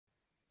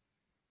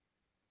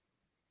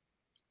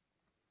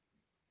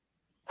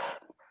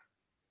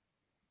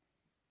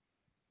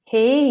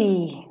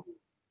Hey.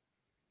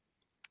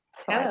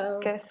 So Hello.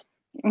 I guess.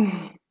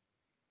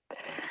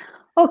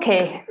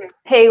 Okay.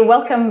 Hey,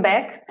 welcome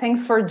back.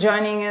 Thanks for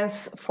joining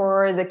us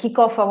for the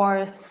kickoff of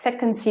our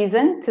second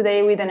season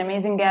today with an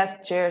amazing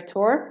guest, Jer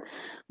Thorp.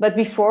 But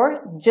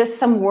before, just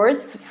some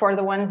words for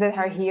the ones that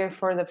are here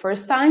for the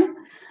first time.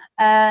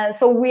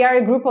 So we are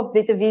a group of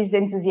DataVis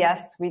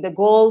enthusiasts with a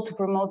goal to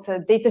promote a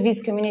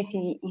DataVis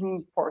community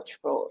in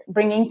Portugal,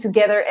 bringing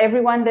together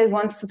everyone that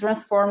wants to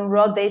transform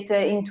raw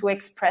data into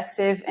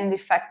expressive and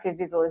effective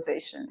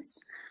visualizations.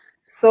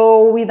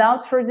 So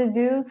without further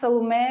ado,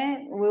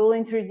 Salome, we'll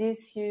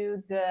introduce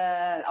you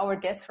our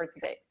guest for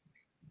today.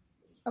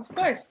 Of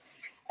course.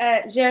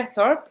 Jer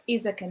Thorp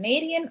is a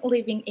Canadian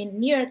living in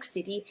New York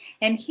City,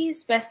 and he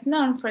is best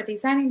known for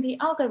designing the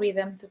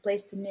algorithm to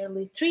place the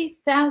nearly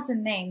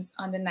 3,000 names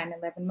on the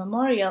 9/11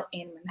 Memorial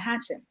in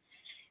Manhattan.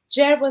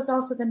 Jer was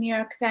also the New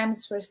York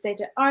Times First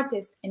Data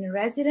Artist in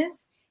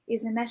Residence,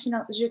 is a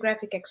National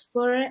Geographic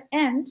Explorer,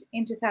 and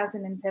in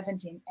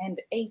 2017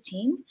 and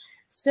 18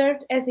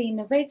 served as the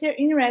Innovator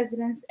in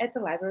Residence at the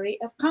Library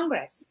of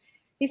Congress.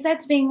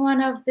 Besides being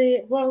one of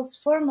the world's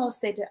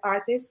foremost data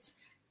artists,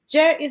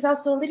 Jer is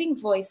also a leading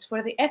voice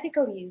for the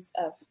ethical use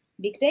of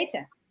big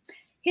data.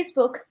 His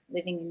book,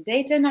 Living in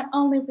Data, not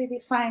only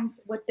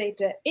redefines what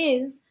data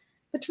is,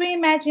 but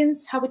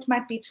reimagines how it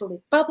might be truly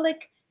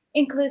public,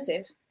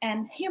 inclusive,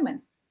 and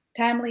human.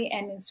 Timely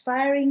and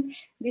inspiring,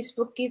 this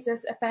book gives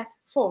us a path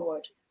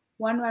forward,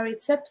 one where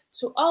it's up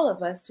to all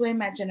of us to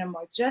imagine a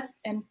more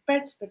just and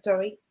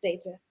participatory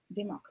data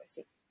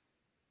democracy.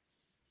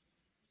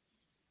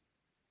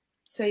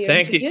 So you're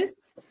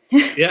introduced?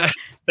 Yeah,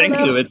 thank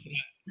you.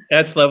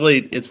 That's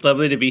lovely. It's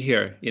lovely to be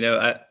here. You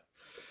know,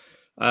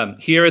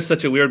 here is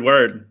such a weird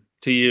word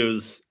to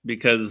use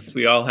because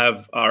we all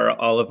have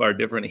all of our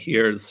different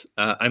heres.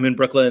 I'm in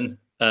Brooklyn.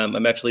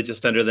 I'm actually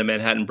just under the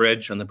Manhattan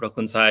Bridge on the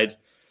Brooklyn side.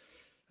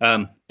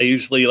 I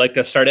usually like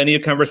to start any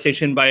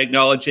conversation by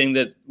acknowledging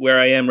that where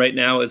I am right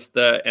now is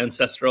the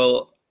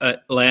ancestral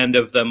land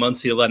of the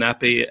Munsee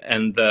Lenape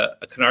and the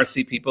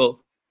Canarsie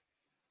people.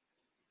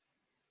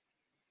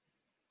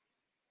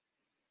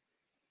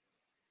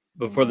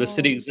 Before the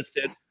city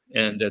existed,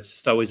 and it's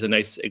just always a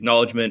nice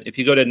acknowledgement. If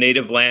you go to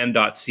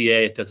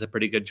nativeland.ca, it does a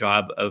pretty good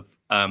job of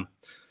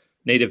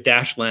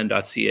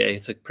native-land.ca.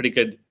 It's a pretty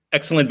good,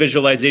 excellent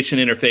visualization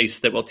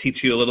interface that will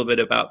teach you a little bit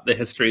about the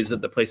histories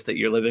of the place that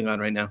you're living on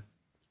right now.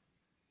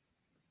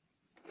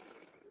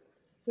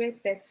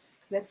 Great, that's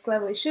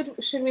lovely. Should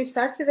we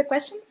start with the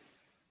questions?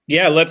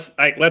 Yeah, let's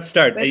start. Let's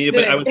do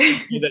it. I was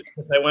thinking that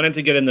because I wanted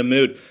to get in the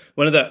mood.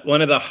 One of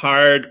the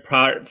hard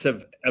parts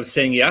of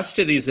saying yes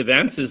to these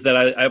events is that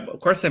of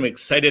course I'm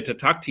excited to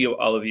talk to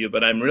all of you,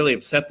 but I'm really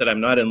upset that I'm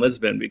not in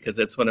Lisbon because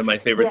it's one of my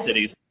favorite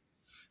cities.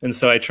 And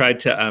so I tried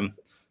to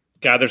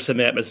gather some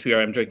atmosphere.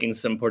 I'm drinking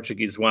some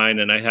Portuguese wine,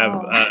 and I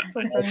have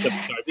some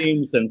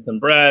sardines and some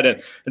bread,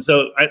 and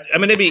so I'm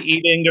going to be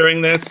eating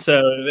during this.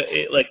 So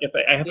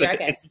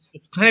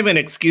it's kind of an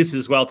excuse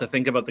as well to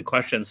think about the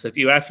questions. So if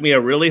you ask me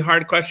a really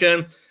hard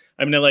question,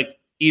 I'm going to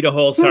eat a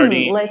whole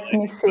sardine. Let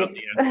me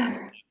see.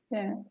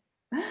 Yeah.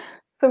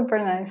 Super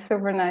nice,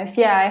 super nice.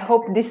 Yeah, I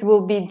hope this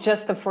will be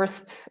just the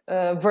first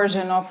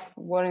version of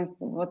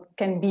what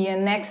can be a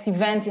next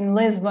event in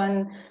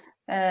Lisbon.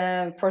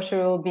 For sure,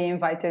 we'll be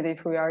invited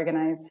if we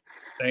organize.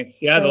 Thanks.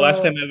 Yeah, so, the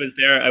last time I was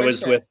there, I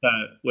was with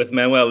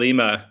Manuel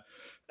Lima,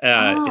 who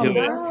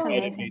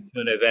invited me to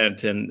an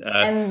event, and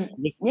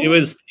it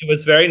was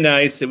very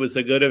nice. It was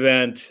a good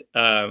event.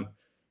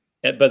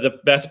 But the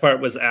best part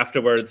was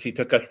afterwards, he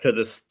took us to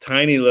this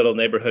tiny little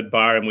neighborhood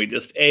bar, and we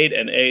just ate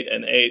and ate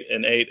and ate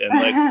and ate and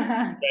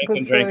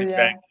drank and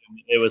drank.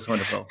 It was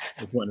wonderful.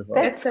 It was wonderful.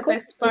 That's the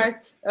best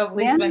part of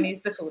Lisbon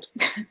is the food.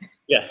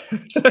 Yeah.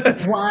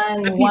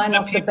 one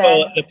of the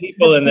best. The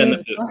people and then the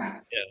food.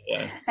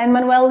 Yeah. And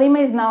Manuel Lima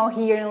is now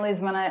here in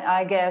Lisbon,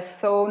 I guess.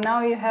 So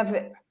now you have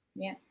it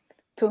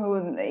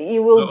will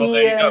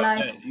be a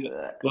nice.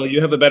 Well,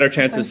 you have a better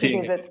chance of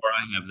seeing it before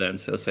I have then.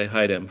 So say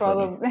hi to him.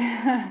 Probably.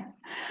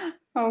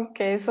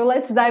 Okay, so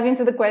let's dive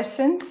into the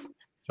questions.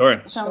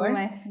 Sure.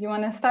 Salome, you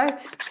want to start?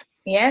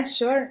 Yeah,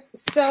 sure.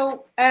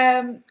 So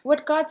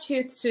what got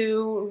you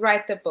to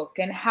write the book,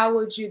 and how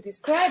would you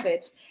describe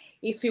it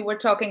if you were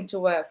talking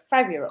to a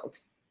 5-year-old?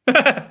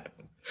 I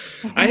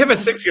have a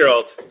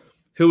 6-year-old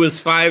who was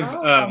 5.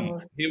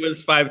 He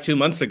was 5 2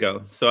 months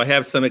ago, so I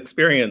have some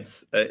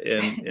experience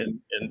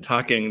in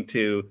talking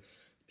to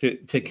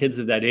kids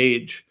of that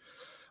age.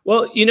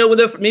 Well, you know,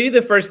 maybe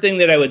the first thing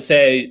that I would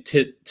say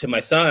to my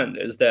son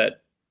is that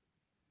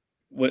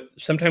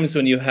sometimes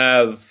when you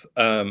have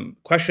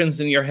questions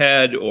in your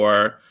head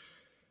or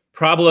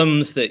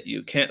problems that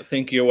you can't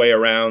think your way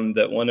around,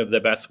 that one of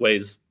the best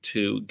ways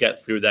to get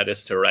through that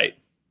is to write.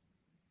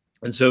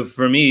 And so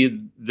for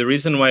me, the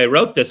reason why I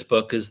wrote this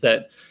book is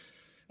that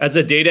as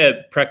a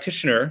data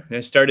practitioner, I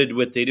started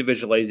with data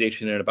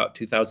visualization in about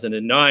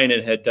 2009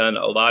 and had done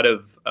a lot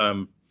of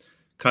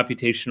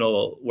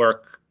computational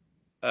work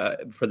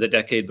for the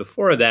decade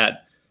before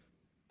that.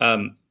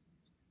 Over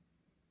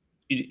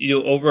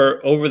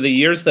the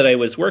years that I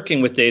was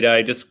working with data,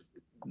 I just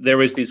there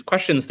was these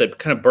questions that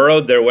kind of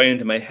burrowed their way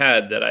into my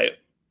head that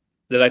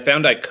I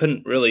found I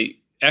couldn't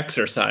really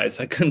exercise.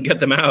 I couldn't get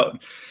them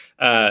out.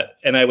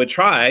 And I would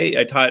try.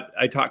 I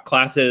taught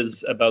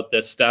classes about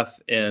this stuff,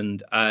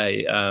 and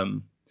I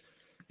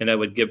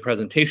would give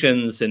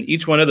presentations, and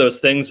each one of those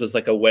things was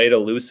like a way to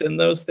loosen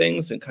those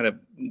things and kind of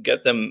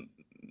get them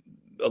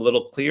a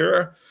little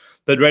clearer.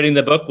 But writing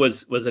the book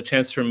was a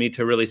chance for me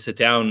to really sit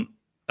down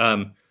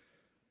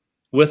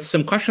with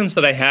some questions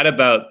that I had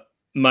about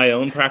my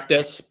own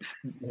practice,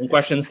 and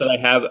questions that I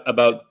have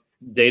about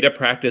data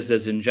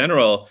practices in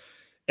general,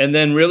 and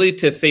then really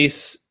to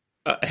face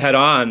head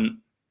on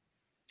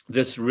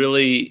this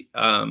really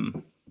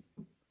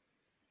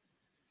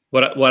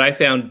what I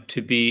found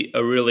to be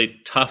a really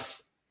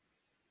tough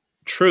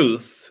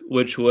truth,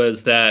 which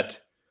was that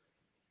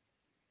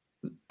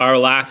our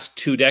last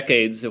 2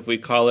 decades, if we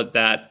call it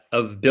that,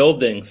 of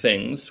building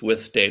things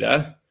with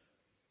data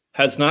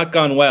has not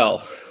gone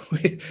well.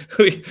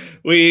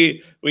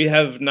 We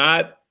have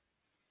not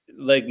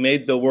like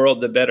made the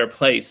world a better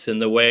place in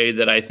the way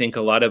that I think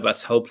a lot of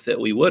us hoped that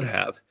we would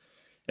have.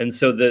 And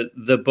so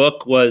the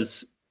book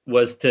was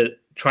to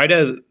try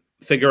to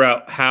figure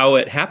out how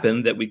it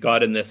happened that we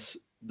got in this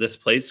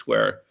place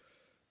where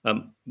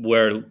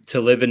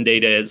to live in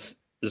data is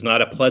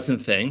not a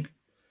pleasant thing,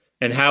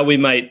 and how we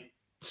might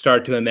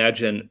start to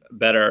imagine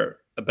better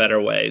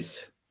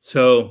ways.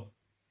 So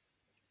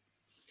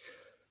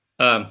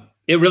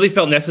it really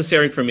felt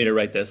necessary for me to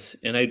write this,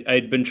 and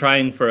I'd been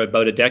trying for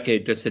about a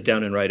decade to sit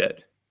down and write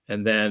it.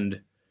 And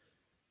then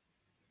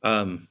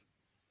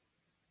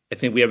I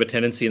think we have a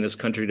tendency in this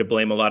country to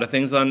blame a lot of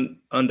things on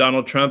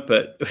Donald Trump.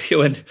 But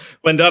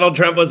when Donald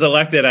Trump was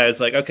elected, I was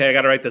like, okay, I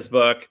got to write this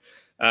book.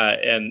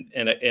 And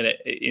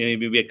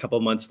maybe a couple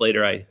of months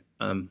later, I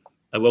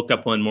woke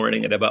up one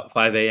morning at about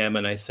 5 a.m.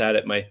 and I sat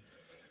at my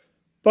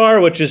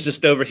bar, which is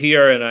just over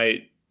here, and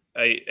I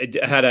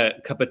had a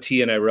cup of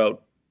tea and I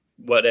wrote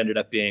what ended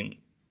up being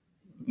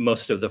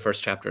most of the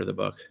first chapter of the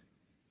book.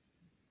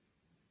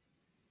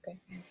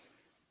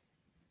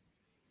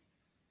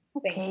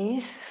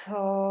 Okay,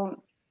 so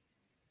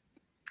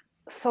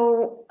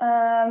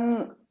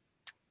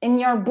in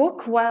your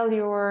book, while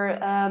you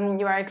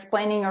are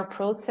explaining your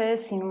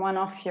process in one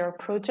of your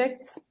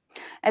projects,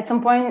 at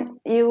some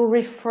point you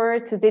refer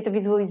to data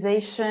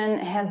visualization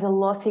as a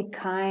lossy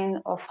kind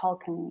of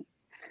alchemy.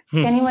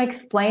 Can you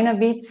explain a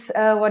bit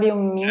what you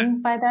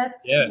mean by that?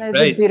 Yeah, that's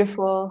right. A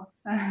beautiful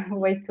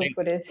way to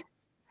put it.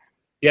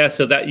 Yeah,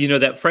 so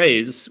that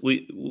phrase,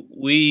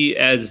 we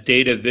as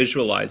data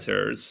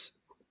visualizers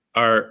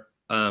are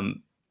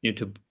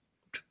to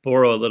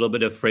borrow a little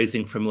bit of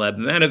phrasing from Lev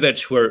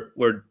Manovich,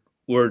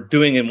 we're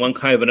doing in one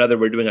kind of another,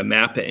 we're doing a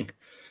mapping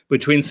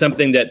between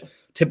something that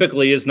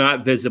typically is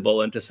not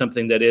visible into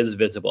something that is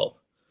visible.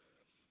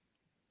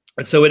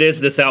 And so it is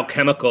this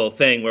alchemical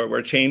thing where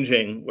we're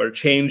changing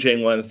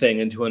one thing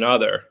into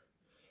another.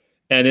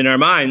 And in our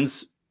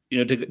minds,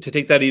 to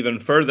take that even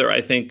further,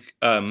 I think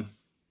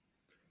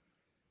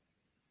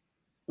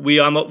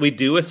we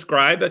do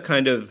ascribe a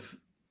kind of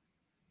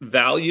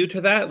value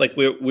to that. Like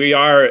we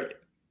are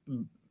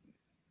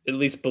at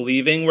least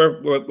believing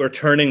we're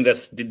turning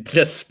this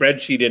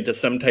spreadsheet into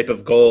some type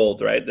of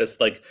gold, right? This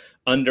like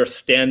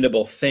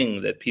understandable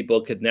thing that people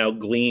could now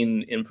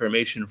glean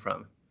information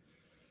from.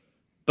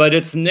 But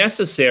it's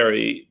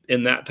necessary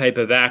in that type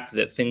of act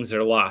that things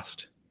are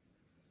lost.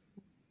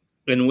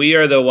 And we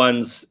are the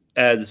ones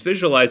as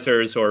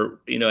visualizers,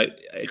 or,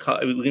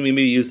 we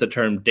maybe use the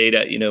term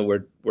data,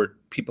 we're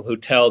people who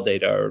tell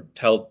data or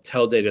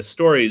tell data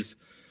stories.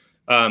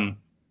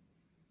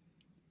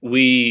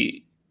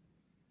 We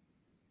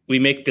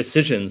make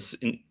decisions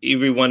in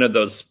every one of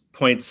those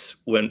points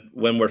when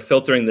we're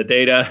filtering the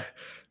data,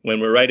 when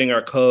we're writing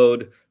our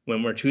code,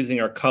 when we're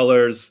choosing our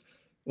colors,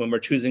 when we're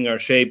choosing our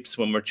shapes,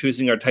 when we're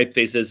choosing our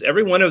typefaces.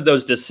 Every one of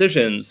those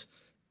decisions,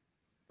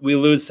 we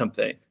lose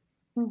something.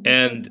 Mm-hmm.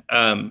 And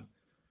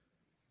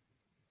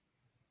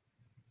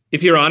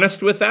if you're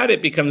honest with that,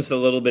 it becomes a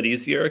little bit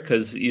easier,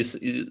 because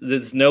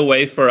there's no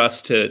way for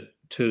us to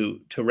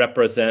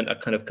represent a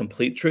kind of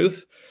complete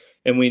truth,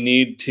 and we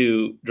need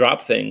to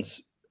drop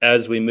things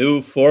as we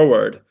move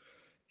forward.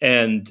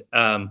 And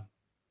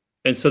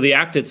so the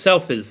act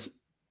itself is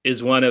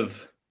one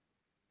of,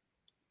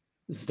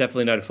 this is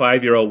definitely not a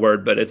 5-year-old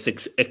word, but it's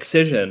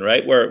excision,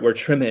 right? We're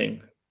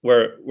trimming,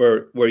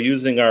 we're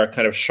using our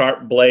kind of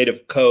sharp blade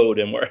of code,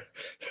 and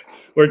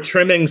we're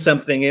trimming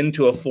something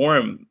into a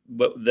form,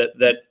 but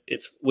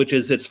which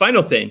is its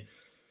final thing.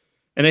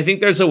 And I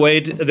think there's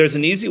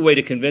an easy way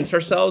to convince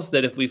ourselves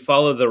that if we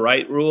follow the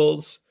right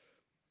rules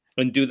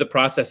and do the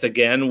process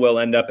again, we'll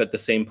end up at the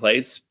same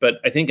place. But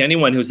I think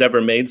anyone who's ever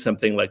made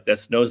something like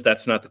this knows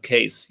that's not the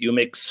case. You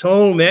make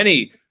so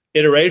many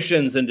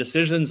iterations and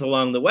decisions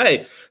along the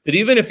way that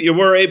even if you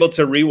were able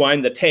to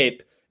rewind the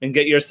tape and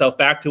get yourself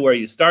back to where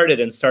you started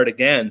and start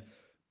again,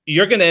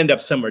 you're going to end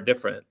up somewhere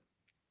different.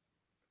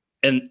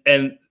 And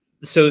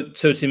so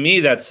to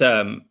me, that's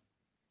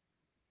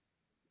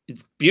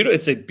it's beautiful.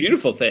 It's a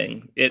beautiful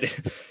thing.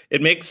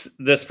 It makes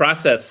this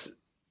process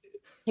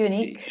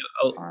unique.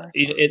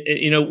 You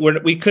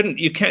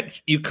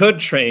could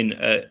train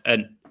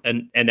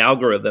an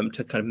algorithm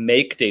to kind of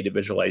make data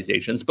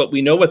visualizations, but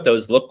we know what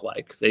those look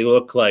like. They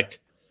look like,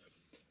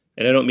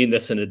 and I don't mean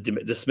this in a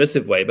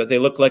dismissive way, but they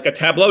look like a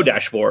Tableau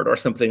dashboard or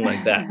something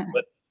like that.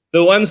 But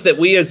the ones that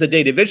we as a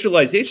data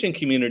visualization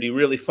community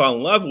really fall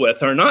in love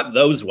with are not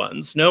those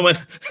ones. No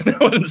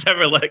one's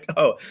ever like,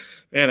 oh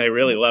man, I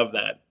really love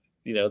that,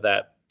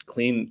 that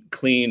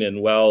clean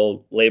and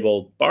well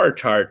labeled bar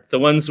chart. The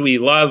ones we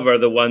love are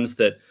the ones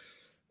that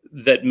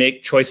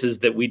make choices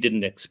that we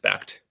didn't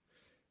expect,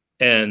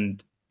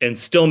 and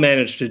still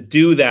manage to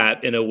do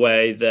that in a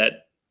way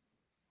that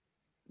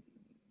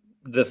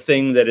the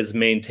thing that is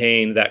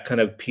maintained, that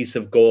kind of piece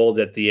of gold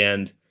at the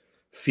end,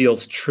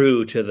 feels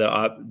true to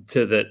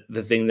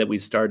the thing that we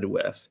started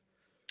with.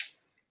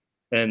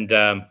 And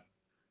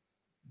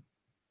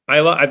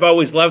I've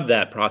always loved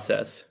that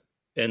process,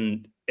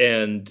 and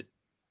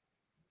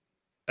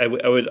I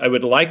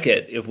would like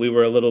it if we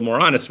were a little more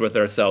honest with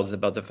ourselves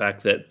about the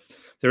fact that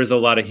there is a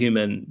lot of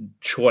human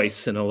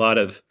choice and a lot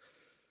of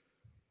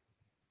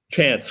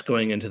chance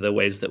going into the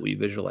ways that we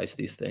visualize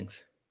these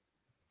things.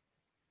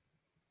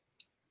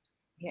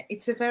 Yeah,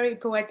 it's a very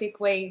poetic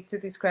way to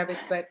describe it,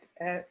 but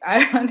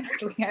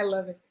I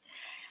love it.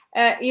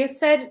 You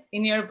said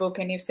in your book,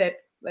 and you've said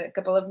a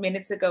couple of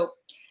minutes ago,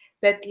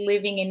 that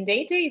living in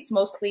data is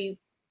mostly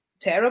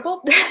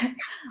terrible.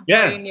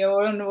 Yeah. Or in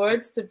your own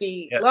words, to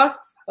be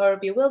lost or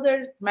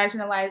bewildered,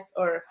 marginalized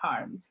or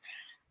harmed.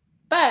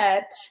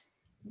 But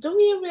do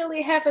we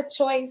really have a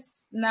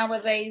choice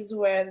nowadays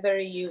whether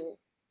you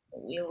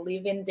will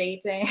live in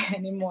data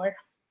anymore?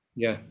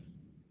 Yeah.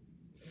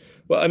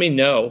 Well, I mean,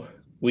 no.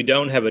 We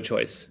don't have a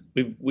choice.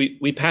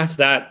 We passed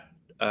that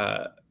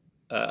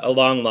a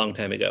long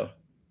time ago,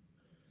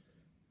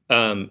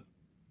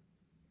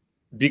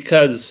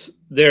 because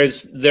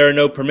there are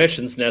no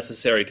permissions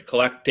necessary to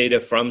collect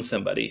data from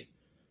somebody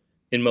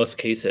in most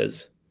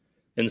cases,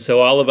 and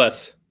so all of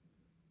us,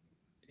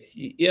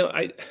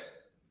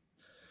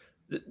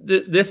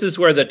 this is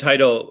where the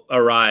title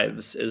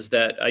arrives. Is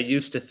that I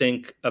used to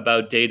think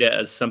about data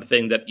as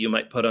something that you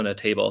might put on a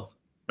table,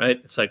 right?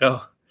 It's like,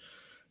 oh,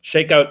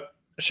 shake out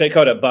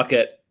a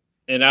bucket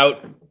and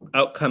out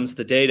comes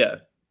the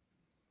data.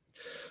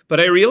 But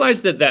I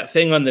realized that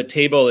thing on the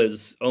table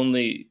is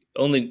only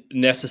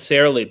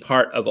necessarily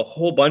part of a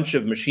whole bunch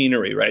of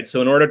machinery, right?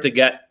 So in order to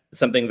get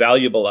something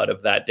valuable out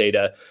of that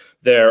data,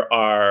 there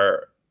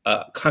are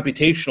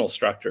computational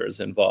structures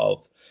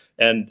involved,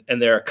 and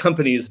there are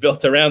companies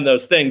built around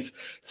those things.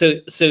 So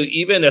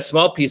even a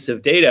small piece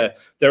of data,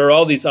 there are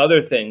all these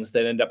other things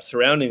that end up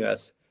surrounding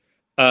us.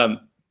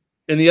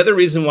 And the other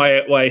reason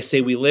why I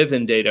say we live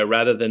in data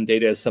rather than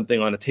data as something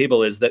on a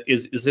table is that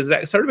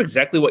sort of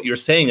exactly what you're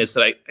saying, is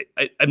that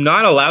I'm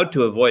not allowed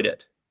to avoid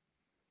it.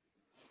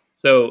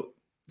 So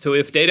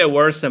if data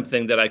were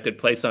something that I could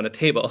place on a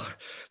table,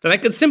 then I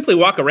could simply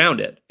walk around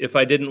it if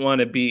I didn't want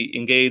to be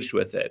engaged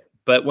with it.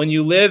 But when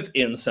you live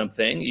in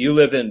something, you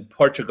live in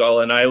Portugal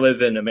and I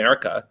live in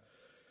America,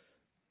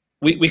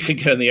 we could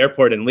get in the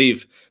airport and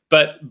leave.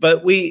 But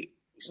we,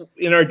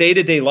 in our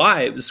day-to-day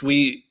lives,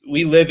 we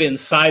live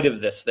inside of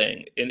this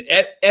thing. And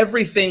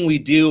everything we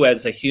do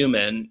as a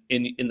human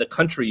in the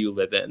country you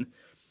live in,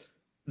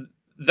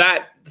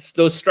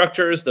 those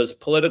structures, those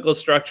political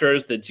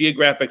structures, the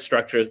geographic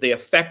structures, they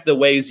affect the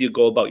ways you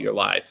go about your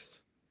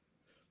lives.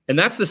 And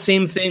that's the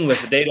same thing with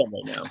the data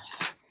right now.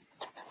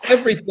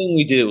 Everything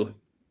we do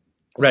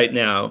right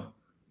now,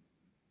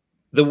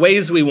 the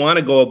ways we want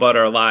to go about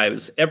our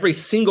lives, every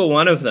single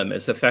one of them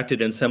is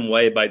affected in some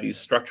way by these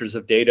structures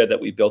of data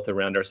that we built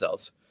around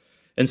ourselves.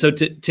 And so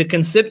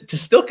to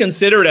still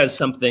consider it as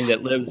something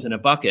that lives in a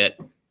bucket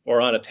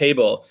or on a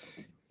table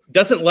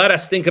doesn't let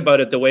us think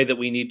about it the way that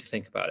we need to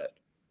think about it.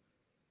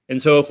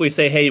 And so if we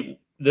say, hey,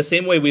 the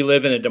same way we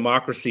live in a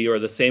democracy, or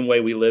the same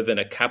way we live in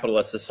a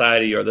capitalist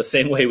society, or the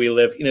same way we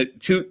live,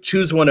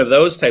 choose one of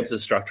those types of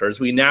structures,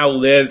 we now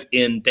live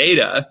in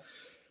data.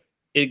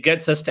 It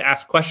gets us to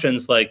ask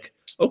questions like,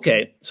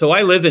 okay, so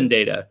I live in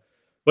data.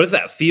 What does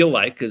that feel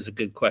like is a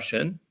good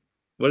question.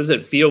 What does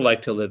it feel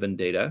like to live in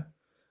data?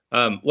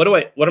 What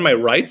are my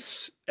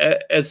rights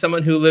as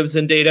someone who lives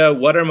in data?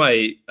 What are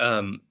my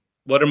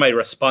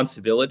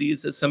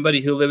responsibilities as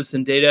somebody who lives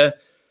in data?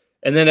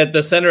 And then at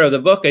the center of the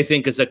book, I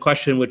think, is a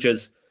question which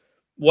is,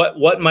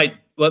 what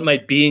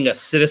might being a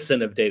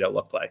citizen of data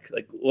look like?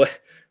 Like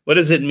what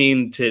does it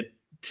mean to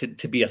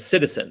be a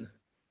citizen?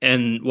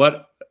 And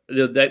what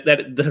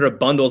that sort of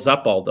bundles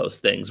up all those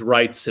things,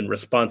 rights and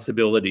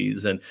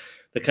responsibilities, and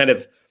the kind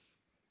of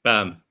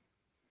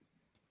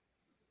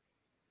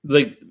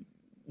like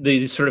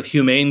the sort of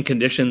humane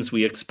conditions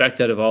we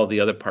expect out of all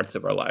the other parts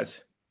of our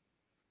lives.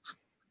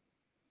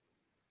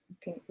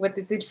 Okay, what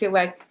does it feel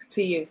like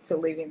to you to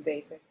live in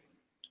data?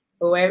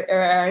 Or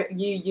are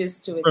you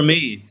used to it? For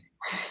me,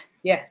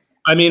 yeah.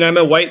 I mean, I'm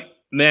a white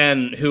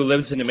man who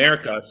lives in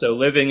America, so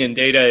living in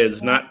data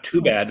is not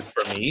too bad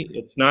for me.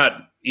 It's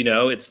not,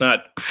 it's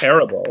not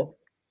terrible.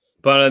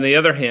 But on the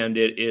other hand,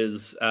 it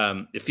is,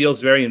 it feels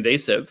very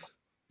invasive,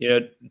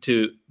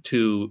 to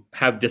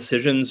have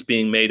decisions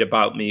being made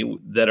about me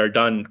that are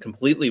done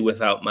completely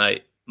without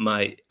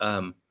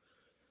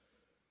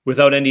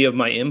without any of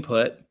my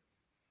input.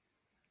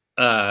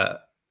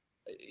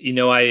 You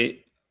know,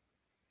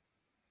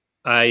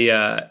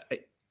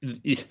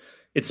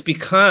 it's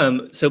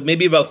become, so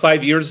maybe about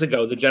 5 years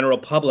ago, the general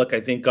public, I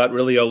think, got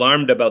really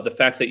alarmed about the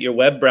fact that your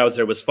web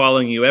browser was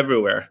following you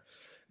everywhere.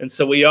 And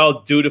so we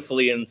all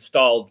dutifully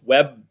installed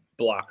web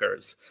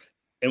blockers.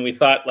 And we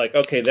thought, like,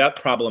 okay, that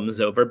problem is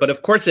over. But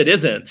of course it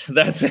isn't.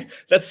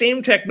 That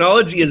same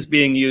technology is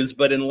being used,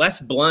 but in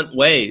less blunt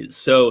ways.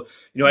 So,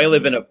 you know, I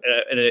live in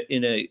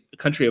a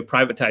country of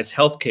privatized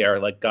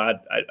healthcare. Like, God,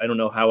 I don't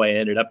know how I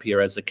ended up here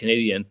as a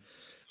Canadian.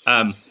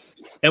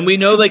 And we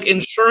know, like,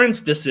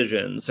 insurance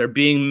decisions are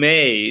being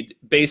made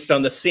based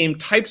on the same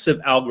types of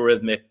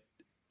algorithmic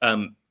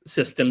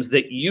systems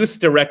that used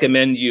to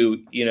recommend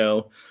you, you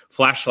know,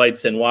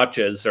 flashlights and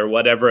watches or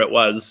whatever it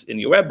was in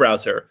your web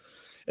browser.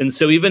 And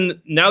so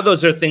even now,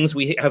 those are things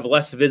we have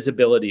less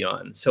visibility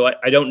on. So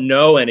I don't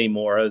know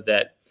anymore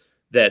that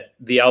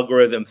the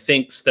algorithm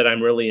thinks that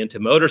I'm really into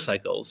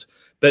motorcycles,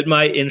 but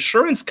my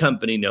insurance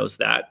company knows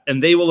that,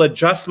 and they will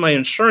adjust my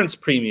insurance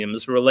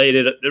premiums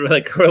related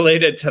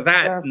to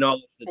that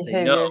knowledge that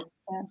they know.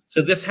 Yeah.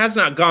 So this has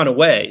not gone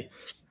away.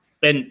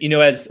 And, you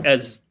know, as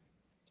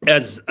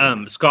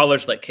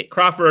scholars like Kate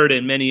Crawford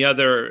and many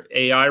other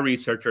AI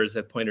researchers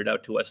have pointed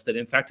out to us, that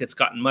in fact it's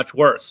gotten much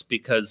worse,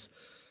 because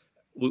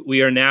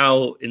we are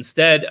now,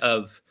 instead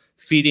of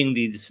feeding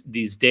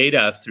these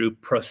data through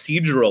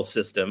procedural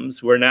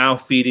systems, we're now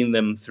feeding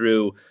them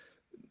through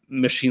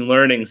machine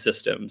learning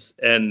systems.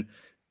 And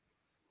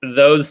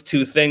those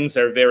two things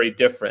are very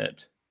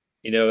different.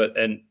 You know,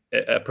 and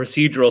a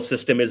procedural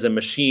system is a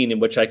machine in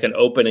which I can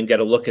open and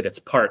get a look at its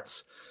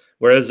parts.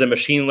 Whereas a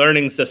machine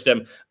learning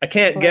system, I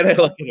can't get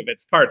a look at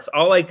its parts.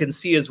 All I can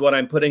see is what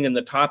I'm putting in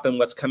the top and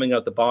what's coming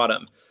out the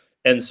bottom.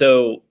 And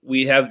so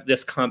we have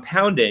this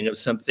compounding of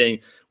something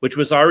which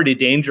was already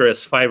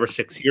dangerous 5 or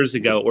 6 years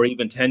ago, or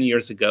even 10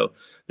 years ago,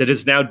 that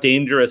is now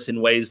dangerous in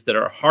ways that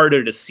are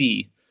harder to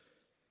see.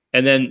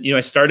 And then, you know,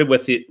 I started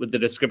with the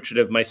description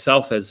of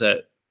myself as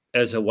a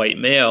white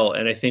male,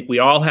 and I think we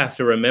all have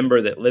to remember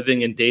that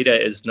living in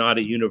data is not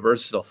a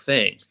universal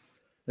thing.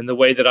 And the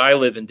way that I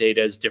live in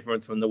data is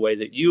different from the way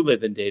that you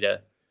live in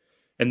data.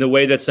 And the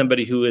way that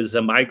somebody who is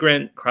a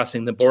migrant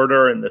crossing the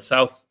border in the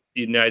South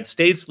United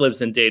States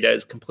lives in data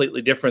is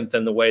completely different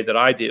than the way that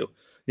I do.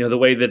 You know, the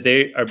way that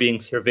they are being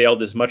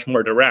surveilled is much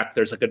more direct.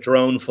 There's like a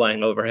drone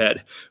flying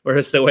overhead,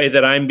 whereas the way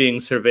that I'm being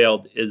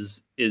surveilled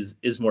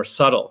is more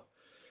subtle.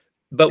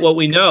 But what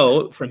we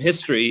know from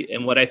history,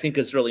 and what I think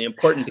is really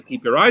important to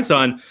keep your eyes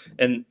on,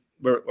 and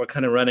we're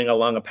kind of running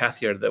along a path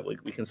here that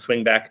we can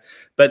swing back,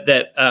 but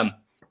that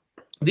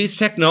these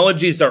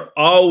technologies are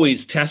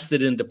always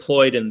tested and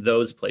deployed in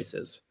those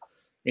places,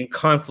 in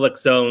conflict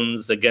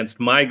zones, against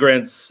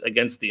migrants,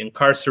 against the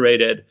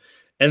incarcerated,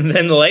 and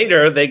then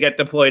later they get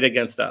deployed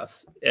against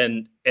us.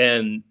 And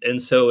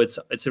so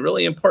it's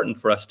really important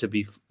for us to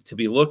be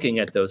looking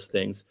at those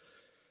things.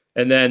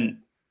 And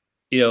then,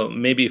 you know,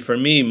 maybe for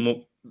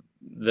me,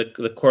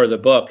 the core of the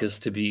book is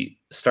to be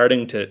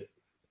starting to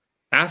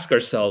ask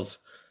ourselves,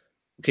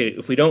 okay,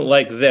 if we don't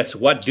like this,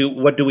 what do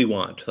we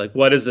want? Like,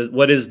 what is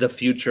the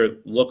future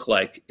look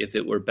like if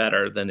it were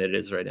better than it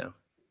is right now?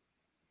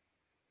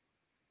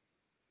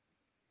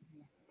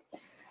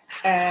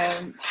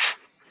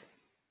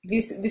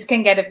 This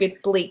can get a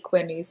bit bleak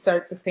when you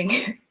start to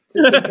think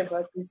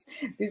about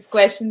these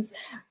questions.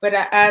 But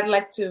I'd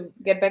like to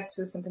get back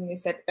to something you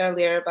said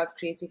earlier about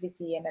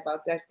creativity and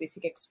about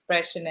artistic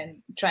expression and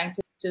trying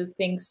to do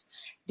things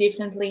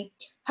differently.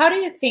 How do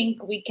you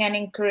think we can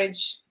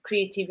encourage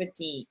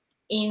creativity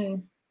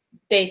in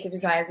data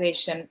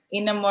visualization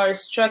in a more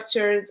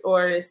structured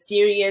or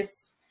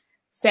serious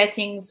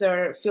settings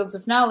or fields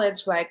of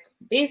knowledge like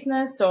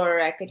business or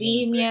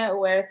academia,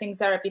 where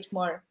things are a bit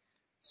more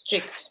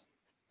strict?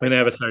 I'm gonna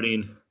have a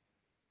sardine.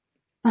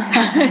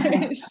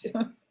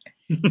 Sure.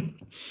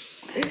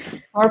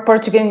 More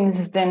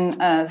Portuguese than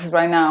us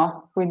right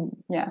now.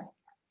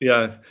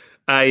 Yeah.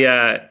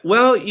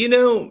 Well, you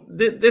know,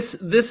 this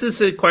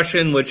is a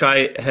question which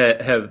I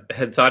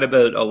had thought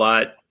about a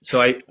lot. So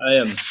I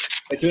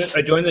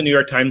joined the New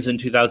York Times in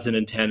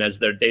 2010 as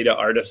their data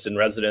artist in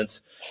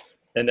residence.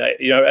 And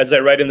you know, as I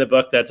write in the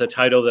book, that's a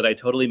title that I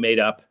totally made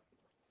up.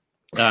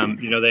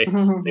 You know, they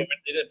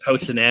didn't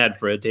post an ad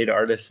for a data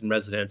artist in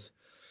residence,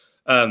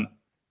 and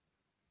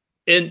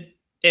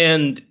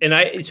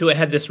I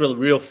had this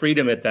real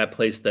freedom at that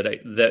place that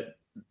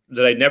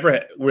I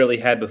never really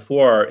had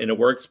before in a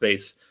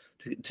workspace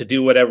to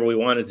do whatever we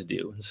wanted to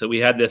do. And so we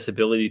had this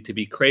ability to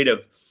be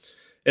creative.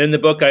 And in the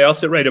book, I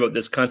also write about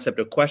this concept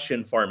of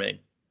question farming,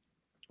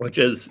 which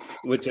is.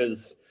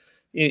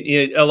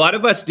 A lot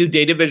of us do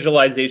data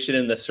visualization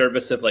in the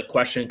service of like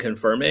question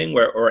confirming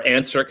or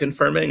answer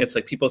confirming. It's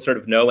like people sort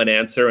of know an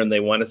answer and they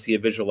want to see a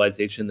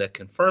visualization that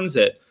confirms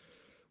it.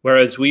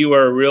 Whereas we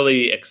were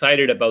really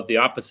excited about the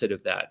opposite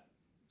of that.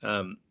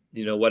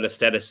 what a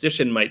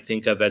statistician might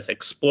think of as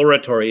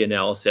exploratory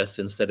analysis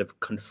instead of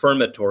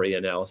confirmatory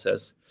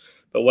analysis,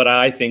 but what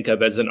I think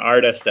of as an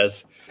artist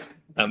as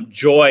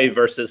joy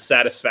versus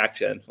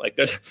satisfaction. Like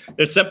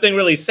there's something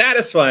really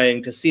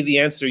satisfying to see the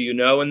answer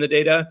in the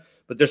data,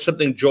 but there's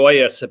something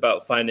joyous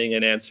about finding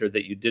an answer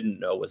that you didn't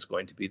know was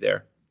going to be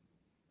there.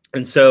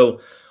 And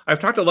so I've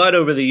talked a lot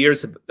over the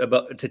years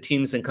to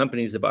teams and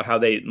companies about how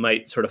they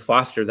might sort of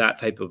foster that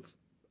type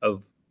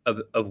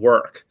of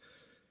work.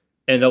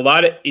 And a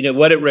lot of,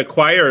 what it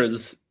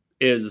requires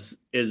is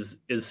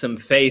some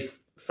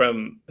faith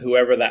from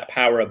whoever that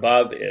power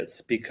above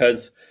is,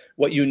 because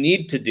what you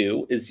need to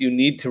do is you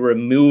need to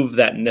remove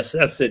that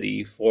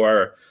necessity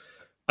for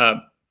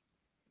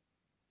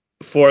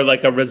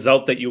like a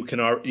result that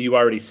you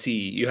already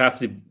see. You have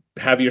to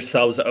have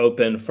yourselves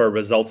open for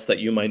results that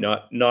you might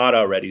not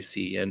already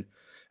see. And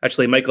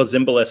actually, Michael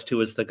Zimbalist, who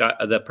was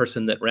the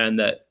person that ran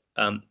that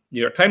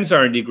New York Times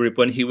R&D group,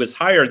 when he was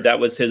hired, that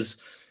was his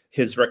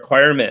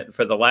requirement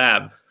for the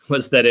lab,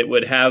 was that it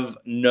would have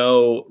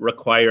no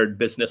required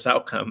business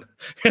outcome.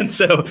 And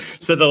so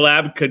the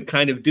lab could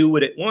kind of do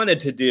what it wanted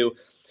to do.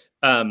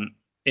 And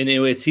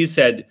anyways, he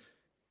said,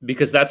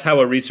 because that's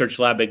how a research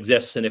lab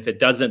exists. And if it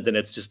doesn't, then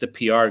it's just a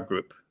PR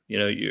group.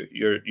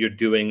 You're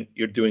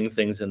doing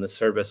things in the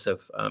service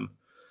of the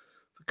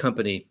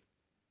company.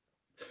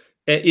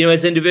 And,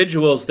 as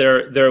individuals,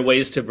 there are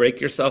ways to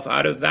break yourself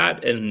out of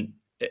that and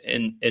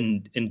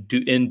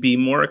be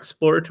more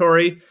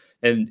exploratory.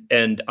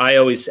 And I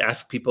always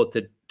ask people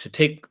to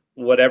take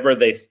whatever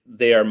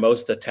they are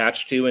most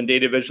attached to in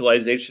data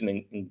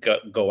visualization and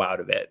go out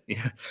of it.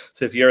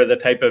 So if you're the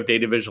type of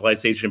data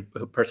visualization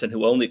person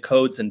who only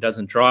codes and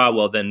doesn't draw,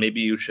 well, then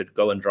maybe you should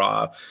go and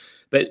draw.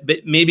 But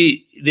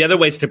maybe the other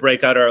ways to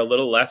break out are a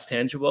little less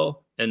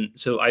tangible. And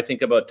so I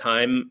think about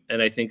time,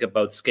 and I think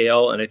about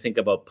scale, and I think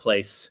about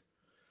place.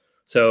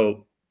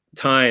 So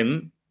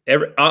time,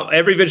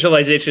 every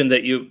visualization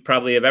that you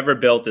probably have ever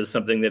built is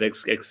something that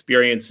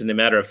experienced in a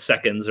matter of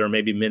seconds or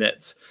maybe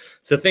minutes.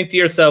 So think to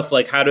yourself,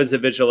 like, how does a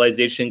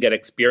visualization get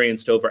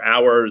experienced over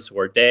hours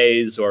or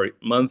days or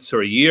months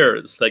or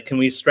years? Like, can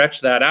we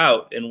stretch that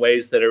out in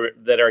ways that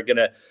are going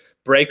to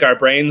break our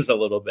brains a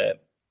little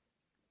bit?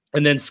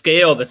 And then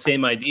scale, the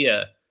same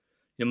idea.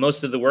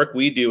 Most of the work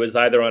we do is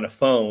either on a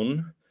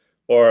phone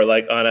or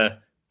like on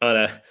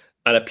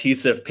a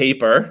piece of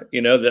paper,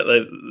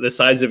 the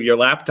size of your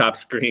laptop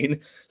screen.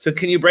 So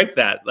can you break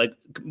that? Like,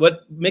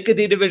 make a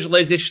data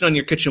visualization on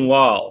your kitchen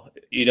wall.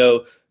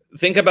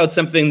 Think about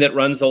something that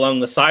runs along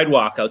the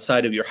sidewalk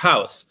outside of your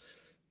house.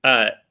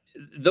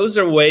 Those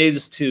are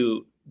ways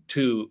to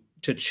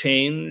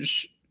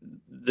change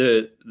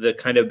the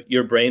kind of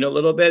your brain a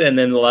little bit. And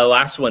then the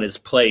last one is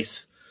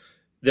place.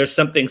 There's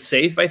something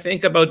safe, I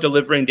think, about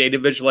delivering data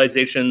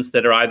visualizations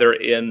that are either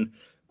in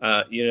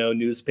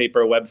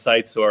newspaper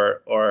websites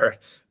or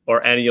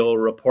annual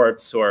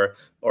reports or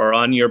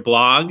on your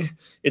blog.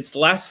 It's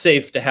less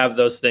safe to have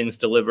those things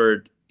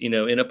delivered,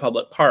 in a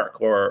public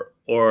park or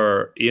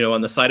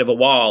on the side of a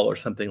wall or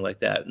something like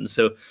that. And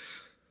so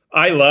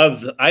I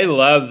love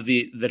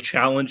the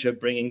challenge of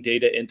bringing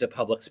data into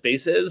public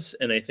spaces,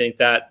 and I think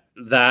that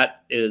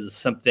is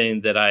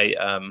something that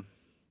I'm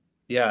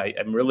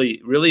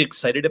really, really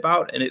excited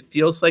about. And it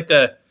feels like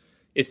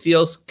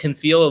can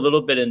feel a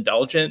little bit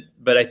indulgent,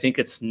 but I think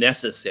it's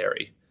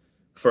necessary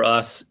for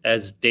us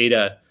as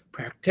data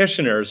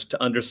practitioners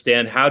to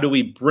understand, how do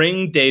we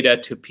bring data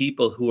to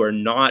people who are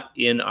not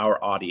in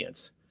our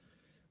audience?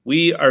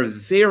 We are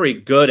very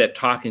good at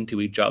talking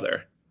to each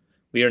other.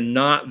 We are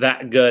not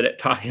that good at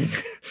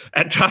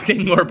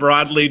talking more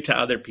broadly to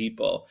other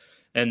people.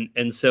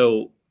 And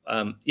so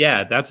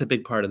that's a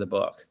big part of the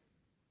book.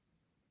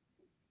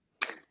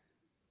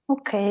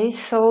 Okay,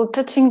 so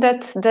touching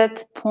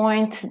that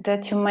point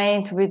that you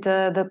made with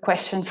the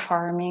question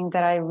farming,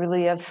 that I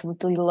really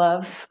absolutely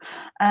love,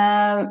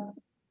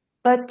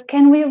 but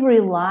can we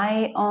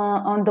rely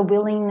on the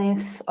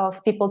willingness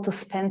of people to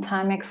spend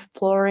time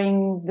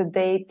exploring the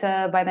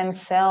data by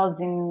themselves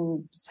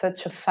in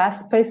such a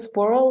fast-paced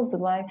world?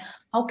 Like,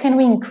 how can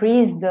we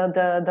increase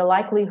the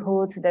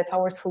likelihood that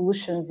our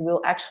solutions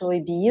will actually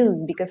be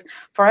used? Because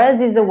for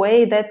us, it's a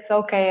way that's,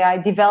 okay, I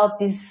developed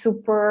this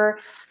super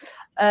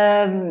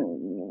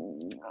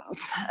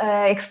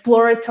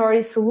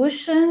exploratory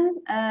solution,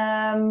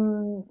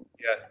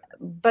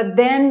 but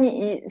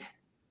then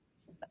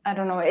I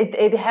don't know,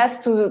 it has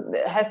to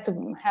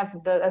have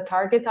a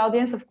target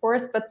audience, of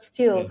course, but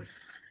still,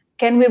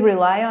 can we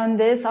rely on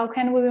this? How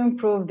can we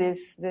improve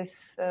this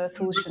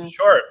solution?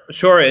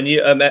 Sure. And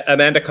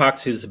Amanda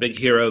Cox, who's a big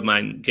hero of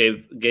mine,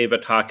 gave a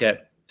talk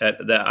at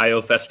the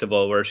I/O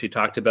Festival, where she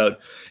talked about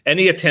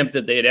any attempt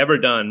that they had ever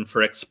done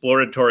for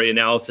exploratory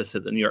analysis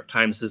at the New York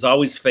Times has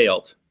always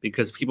failed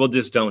because people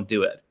just don't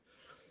do it.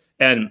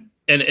 And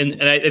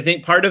I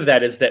think part of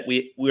that is that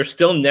we're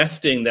still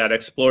nesting that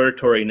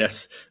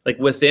exploratoriness like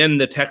within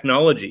the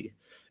technology.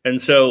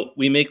 And so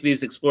we make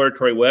these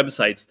exploratory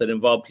websites that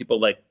involve people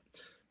like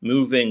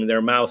moving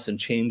their mouse and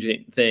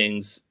changing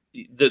things.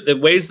 The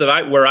ways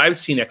that where I've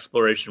seen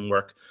exploration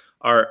work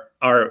are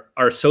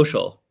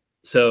social.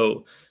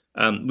 So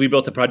we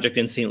built a project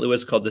in St.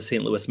 Louis called the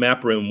St. Louis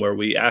Map Room, where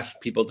we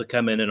asked people to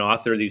come in and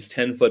author these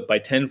 10-foot by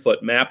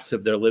 10-foot maps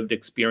of their lived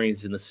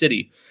experience in the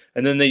city.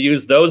 And then they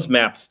used those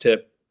maps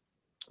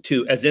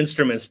as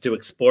instruments to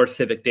explore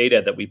civic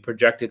data that we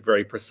projected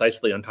very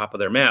precisely on top of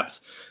their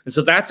maps. And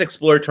so that's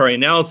exploratory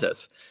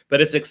analysis,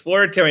 but it's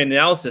exploratory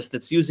analysis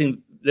that's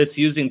using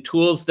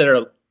tools that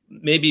are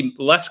maybe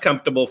less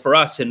comfortable for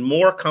us and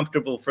more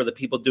comfortable for the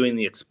people doing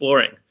the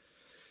exploring.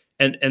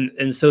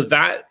 And so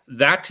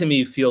that to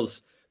me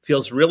feels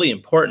really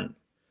important.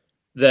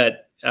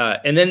 That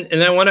and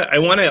I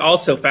want to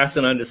also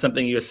fasten on to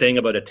something you were saying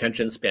about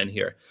attention span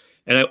here.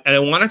 And I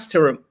want us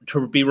to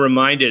be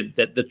reminded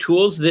that the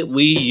tools that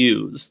we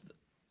use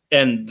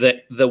and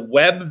the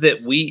web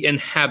that we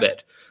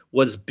inhabit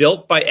was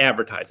built by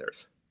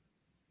advertisers.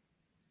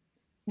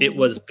 It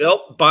was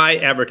built by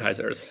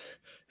advertisers.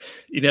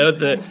 You know,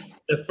 the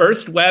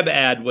first web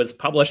ad was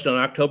published on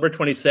October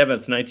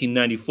 27th,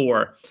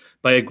 1994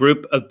 by a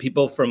group of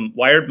people from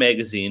Wired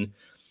magazine.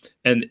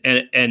 And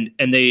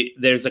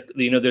there's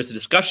a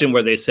discussion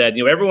where they said,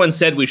 everyone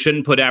said we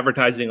shouldn't put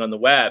advertising on the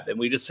web, and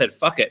we just said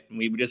fuck it, and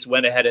we just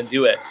went ahead and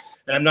do it.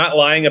 And I'm not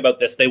lying about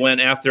this. They went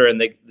after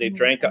and they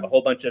drank a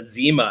whole bunch of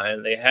Zima,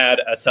 and they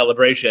had a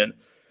celebration.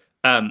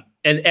 And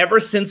ever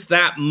since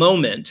that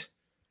moment,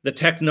 the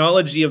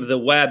technology of the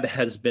web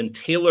has been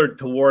tailored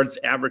towards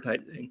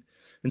advertising.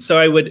 And so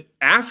I would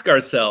ask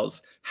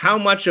ourselves, how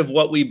much of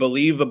what we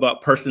believe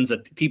about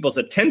people's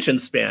attention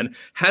span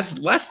has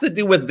less to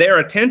do with their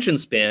attention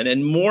span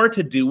and more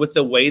to do with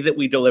the way that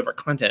we deliver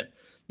content?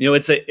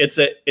 It's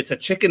a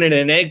chicken and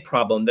an egg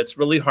problem that's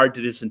really hard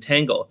to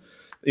disentangle.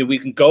 We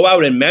can go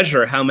out and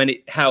measure how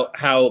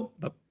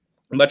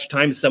much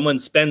time someone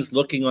spends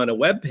looking on a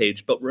web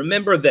page, but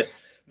remember that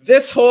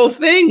this whole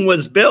thing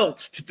was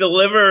built to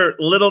deliver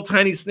little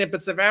tiny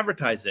snippets of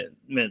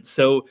advertisement.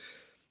 So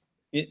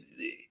what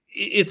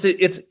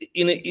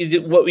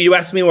you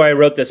asked me why I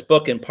wrote this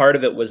book, and part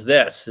of it was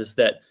is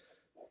that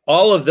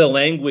all of the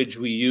language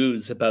we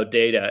use about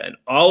data and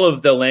all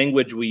of the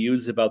language we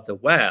use about the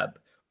web,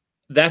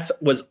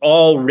 was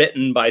all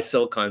written by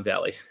Silicon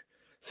Valley.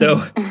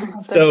 So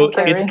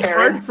it's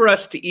hard for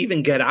us to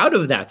even get out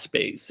of that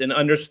space and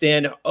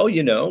understand, oh,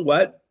 you know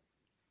what?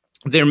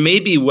 There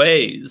may be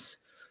ways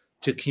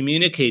to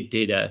communicate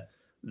data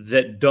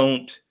that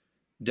don't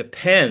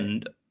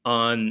depend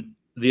on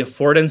the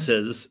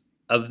affordances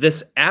of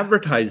this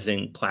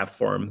advertising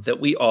platform that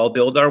we all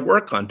build our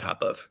work on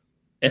top of.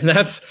 And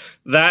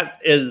that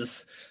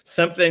is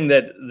something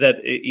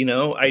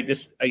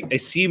that I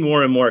see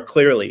more and more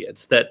clearly.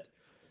 It's that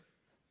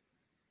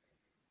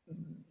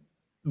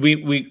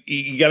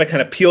you got to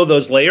kind of peel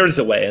those layers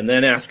away and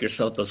then ask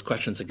yourself those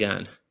questions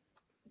again.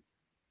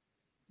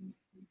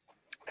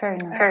 Fair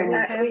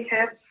enough. We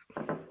have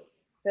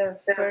the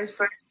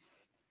first.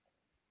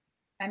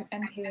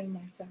 I'm hearing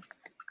myself.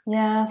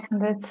 Yeah,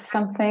 that's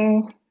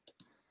something.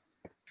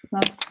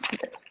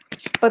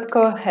 But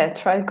go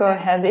ahead. Go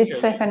ahead.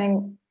 It's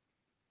happening.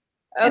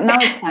 Okay. Now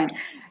it's fine.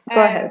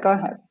 Go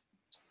ahead.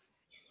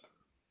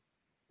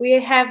 We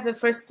have the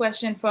first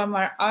question from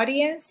our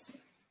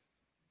audience.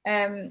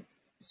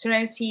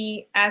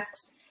 Serenity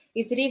asks,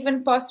 is it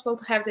even possible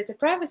to have data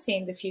privacy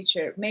in the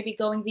future? Maybe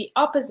going the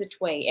opposite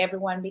way,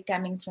 everyone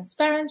becoming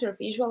transparent or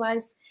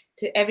visualized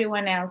to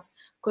everyone else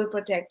could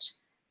protect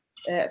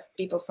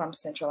people from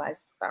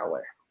centralized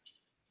power.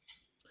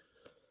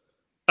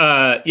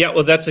 Yeah,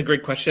 well, that's a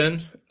great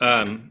question.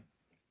 I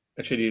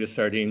should eat a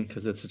sardine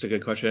because it's such a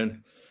good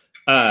question.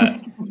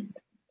 Okay.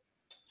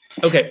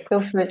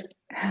 Go for it.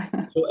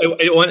 So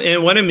I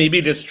want to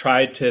maybe just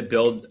try to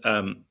build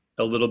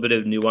a little bit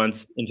of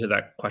nuance into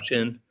that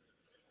question,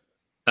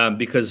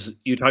 because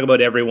you talk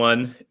about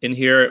everyone in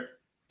here,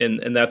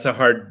 and that's a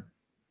hard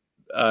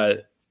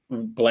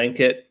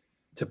blanket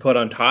to put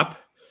on top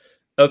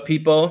of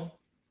people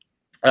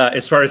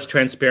as far as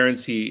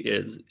transparency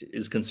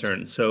is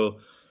concerned. So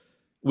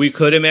we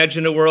could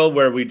imagine a world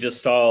where we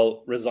just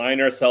all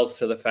resign ourselves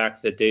to the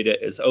fact that data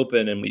is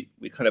open, and we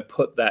kind of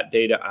put that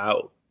data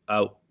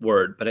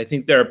outward. But I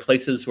think there are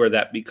places where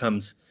that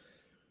becomes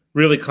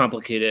really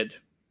complicated.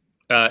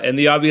 And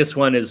the obvious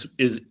one is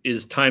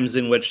times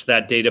in which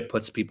that data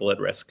puts people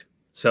at risk.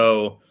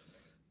 So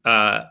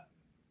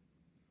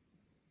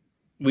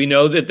we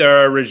know that there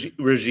are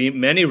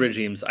many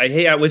regimes.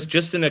 I was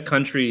just in a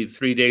country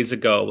 3 days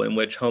ago in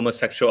which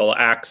homosexual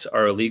acts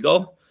are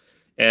illegal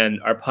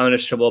and are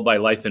punishable by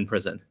life in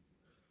prison.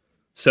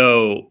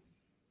 So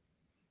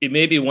it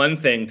may be one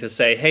thing to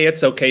say, hey,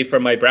 it's okay for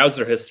my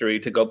browser history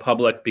to go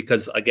public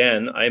because,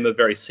 again, I'm a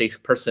very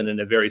safe person in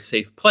a very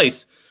safe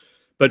place.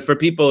 But for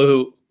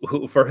people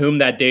for whom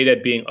that data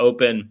being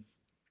open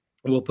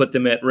will put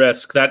them at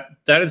risk,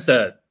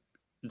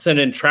 it's an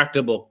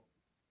intractable.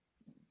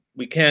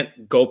 We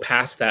can't go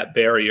past that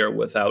barrier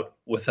without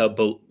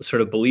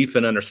sort of belief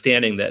and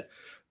understanding that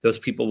those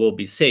people will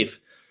be safe.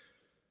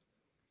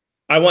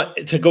 I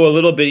want to go a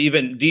little bit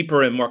even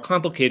deeper and more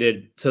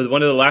complicated. So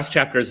one of the last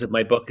chapters of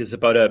my book is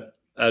about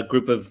a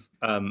group of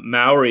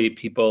Maori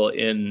people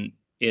in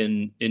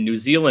in New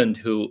Zealand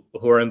who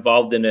are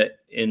involved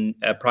in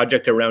a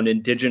project around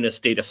indigenous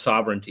data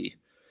sovereignty.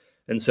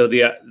 And so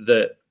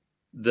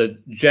the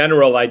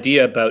general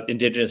idea about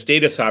indigenous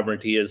data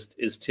sovereignty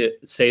is to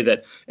say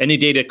that any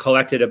data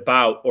collected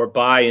about or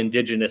by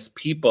indigenous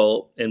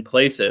people and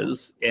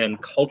places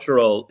and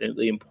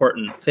culturally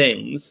important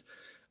things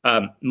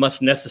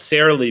must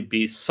necessarily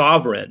be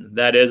sovereign.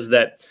 That is,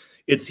 that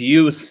its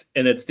use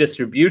and its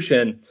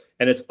distribution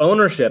and its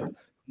ownership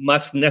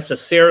must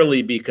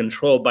necessarily be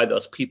controlled by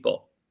those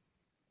people.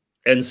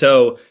 And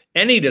so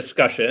any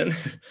discussion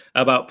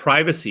about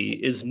privacy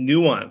is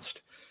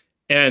nuanced.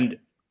 And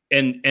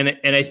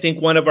I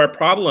think one of our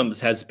problems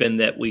has been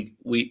that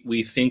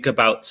we think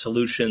about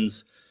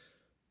solutions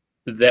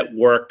that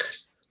work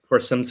for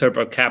some sort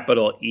of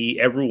capital E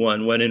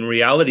everyone, when in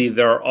reality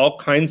there are all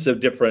kinds of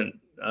different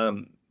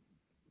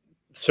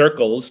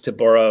circles, to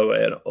borrow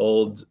an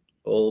old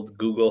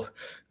Google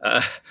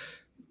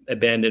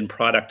abandoned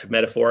product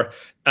metaphor,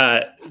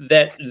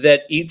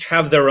 that each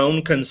have their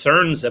own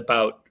concerns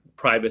about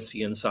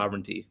privacy and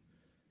sovereignty.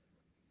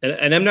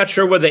 And I'm not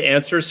sure what the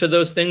answers to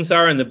those things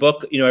are. In the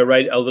book, I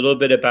write a little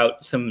bit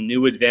about some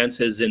new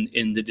advances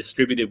in the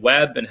distributed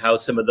web and how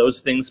some of those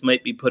things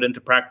might be put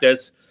into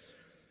practice.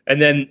 And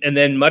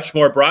then much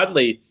more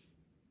broadly,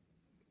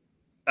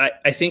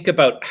 I think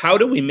about how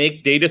do we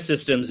make data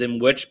systems in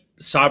which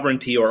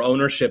sovereignty or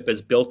ownership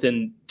is built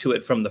into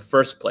it from the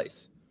first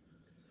place.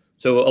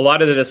 So a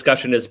lot of the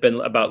discussion has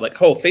been about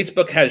like, oh,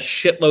 Facebook has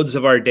shitloads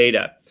of our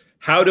data.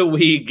 How do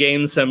we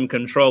gain some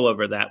control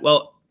over that?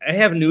 Well, I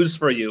have news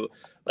for you.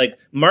 Like,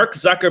 Mark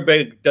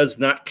Zuckerberg does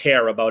not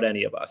care about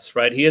any of us,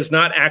 right? He is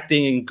not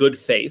acting in good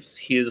faith.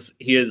 He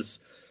is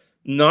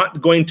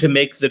not going to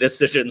make the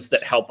decisions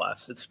that help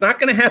us. It's not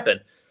going to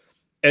happen.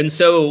 And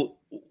so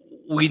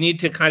we need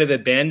to kind of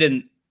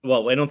abandon,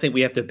 well, I don't think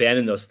we have to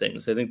abandon those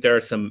things. I think there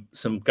are some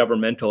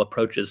governmental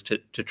approaches to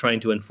trying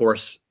to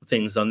enforce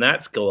things on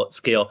that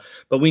scale.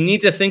 But we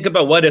need to think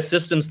about what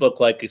systems look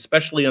like,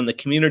 especially on the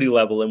community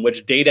level, in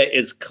which data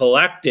is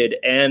collected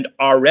and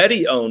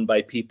already owned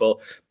by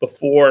people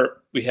before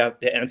we have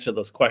to answer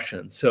those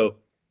questions. So,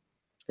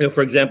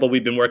 for example,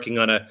 we've been working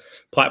on a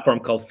platform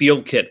called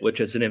FieldKit, which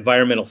is an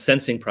environmental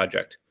sensing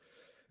project.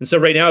 And so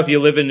right now, if you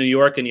live in New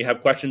York and you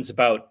have questions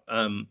about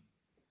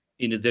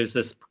there's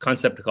this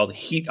concept called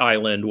heat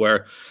island,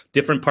 where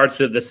different parts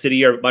of the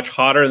city are much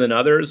hotter than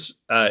others.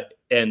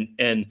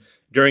 And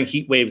during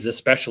heat waves,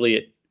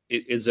 especially,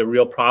 it is a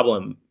real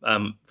problem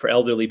for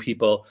elderly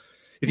people.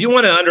 If you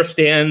want to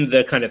understand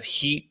the kind of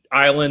heat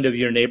island of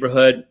your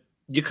neighborhood,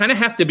 you kind of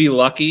have to be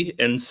lucky,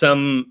 and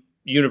some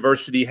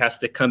university has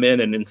to come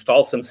in and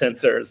install some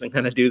sensors and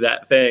kind of do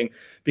that thing,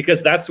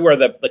 because that's where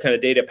the kind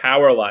of data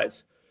power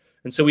lies.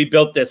 And so we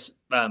built this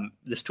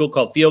tool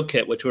called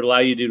FieldKit, which would allow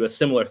you to do a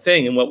similar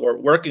thing. And what we're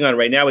working on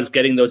right now is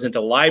getting those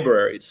into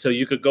libraries. So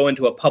you could go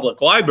into a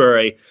public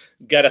library,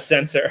 get a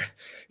sensor,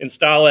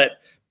 install it,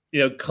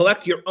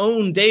 collect your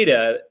own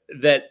data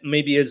that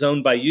maybe is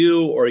owned by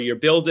you or your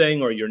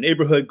building or your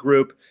neighborhood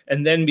group,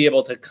 and then be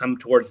able to come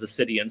towards the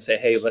city and say,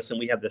 hey, listen,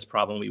 we have this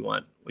problem we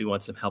want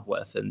some help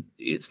with. And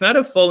it's not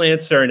a full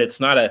answer, and it's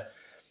not a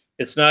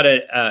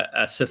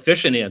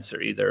sufficient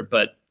answer either,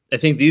 but I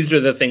think these are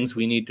the things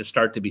we need to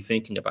start to be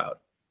thinking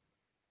about.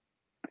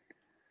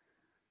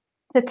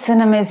 It's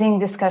an amazing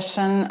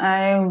discussion.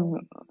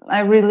 I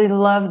really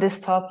love these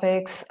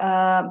topics,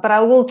 but I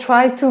will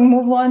try to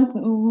move on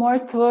more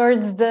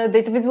towards the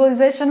data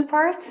visualization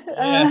part.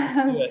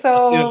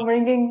 So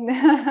bringing,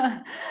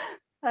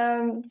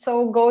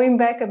 so going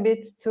back a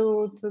bit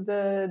to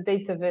the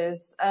data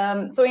viz.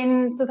 So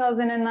in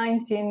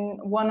 2019, in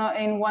one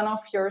of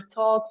your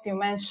talks, you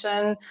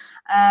mentioned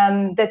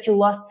that you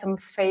lost some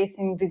faith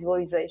in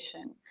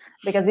visualization,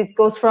 because it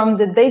goes from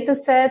the data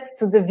set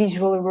to the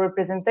visual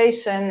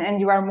representation, and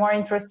you are more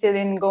interested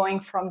in going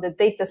from the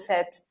data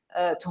set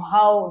to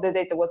how the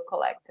data was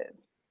collected.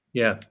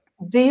 Yeah.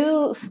 Do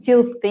you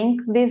still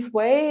think this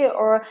way,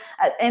 or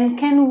and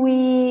can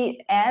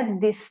we add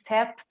this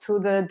step to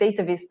the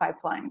data viz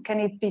pipeline?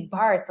 Can it be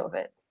part of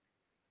it?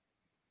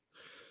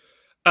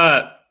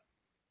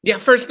 Yeah.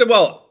 First of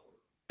all,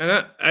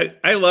 and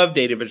I love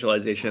data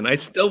visualization. I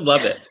still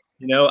love it.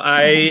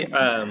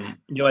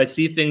 I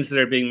see things that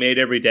are being made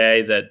every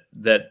day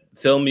that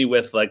fill me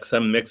with like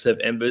some mix of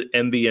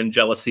envy and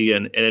jealousy,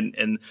 and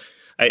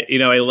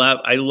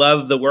I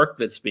love the work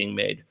that's being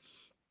made.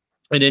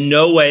 And in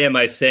no way am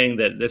I saying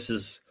that this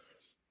is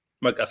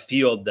like a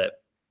field that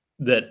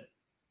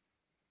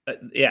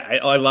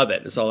I love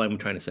it. Is all I'm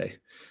trying to say.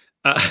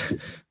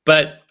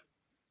 But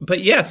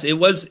yes, it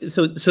was.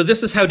 So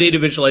this is how data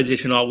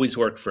visualization always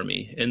worked for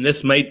me. And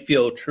this might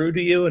feel true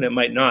to you, and it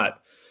might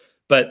not.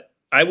 But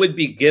I would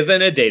be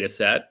given a data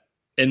set,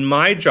 and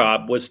my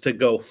job was to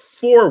go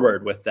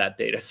forward with that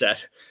data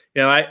set.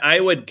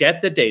 I would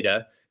get the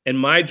data, and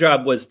my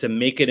job was to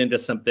make it into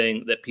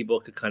something that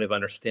people could kind of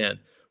understand.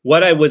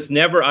 What I was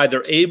never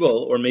either able,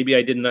 or maybe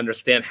I didn't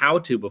understand how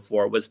to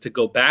before, was to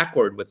go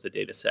backward with the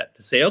data set,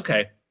 to say,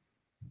 okay,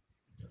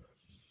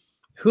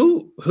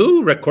 who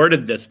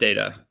recorded this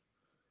data?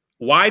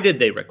 why did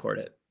they record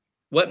it?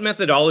 What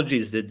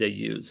methodologies did they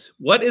use?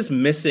 What is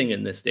missing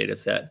in this data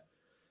set?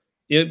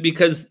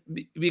 Because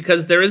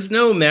there is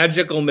no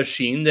magical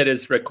machine that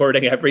is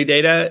recording every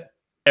data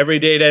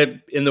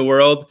in the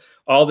world,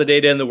 all the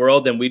data in the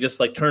world, and we just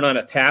like turn on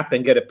a tap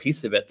and get a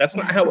piece of it. That's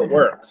not how it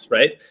works,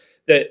 right?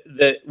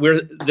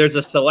 There's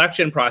a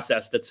selection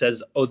process that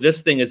says, oh,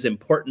 this thing is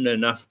important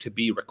enough to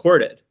be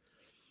recorded.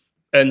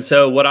 And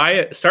so what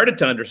I started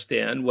to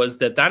understand was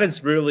that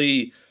is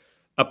really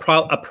a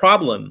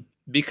problem,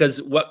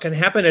 because what can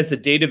happen as a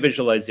data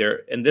visualizer,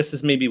 and this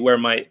is maybe where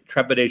my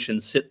trepidation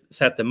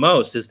sat the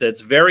most, is that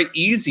it's very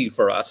easy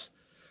for us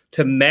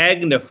to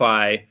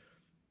magnify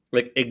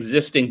like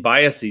existing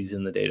biases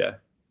in the data,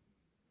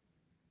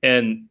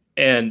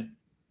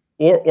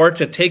 or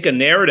to take a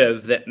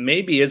narrative that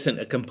maybe isn't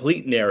a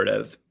complete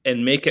narrative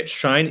and make it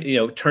shine,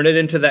 turn it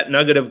into that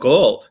nugget of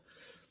gold.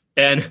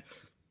 And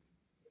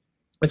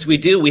as we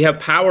do, we have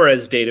power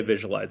as data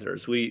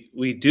visualizers. We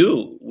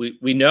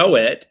know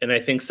it, and I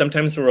think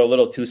sometimes we're a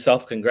little too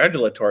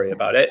self-congratulatory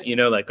about it.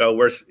 Like, oh,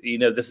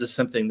 this is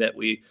something that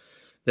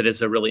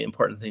is a really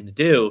important thing to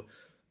do,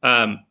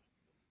 and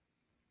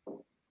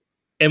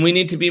we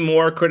need to be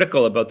more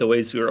critical about the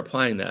ways we are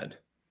applying that.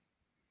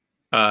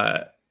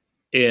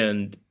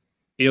 And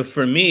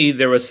for me,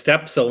 there were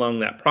steps along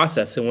that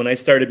process. And when I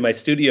started my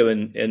studio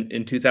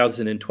in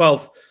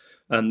 2012.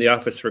 The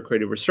Office for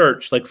Creative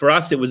Research, like for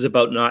us, it was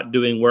about not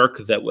doing work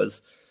that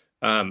was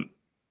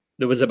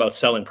about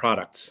selling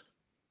products,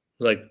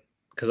 like,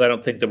 because I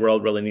don't think the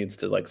world really needs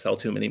to like sell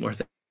too many more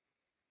things.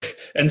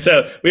 And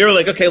so we were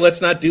like, okay, let's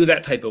not do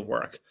that type of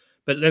work.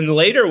 But then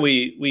later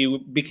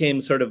we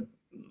became sort of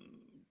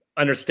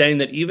understanding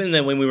that even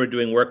then when we were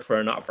doing work for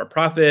a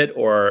not-for-profit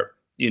or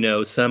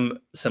some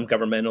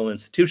governmental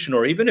institution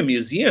or even a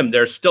museum,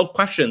 there are still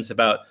questions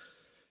about,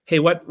 hey,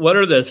 what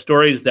are the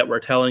stories that we're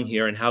telling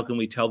here, and how can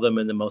we tell them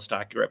in the most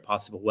accurate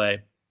possible way?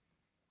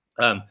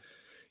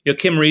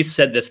 Kim Reese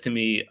said this to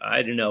me,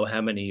 I don't know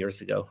how many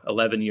years ago,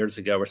 11 years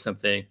ago or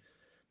something,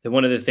 that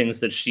one of the things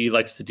that she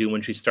likes to do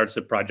when she starts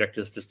a project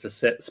is just to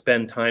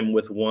spend time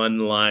with one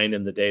line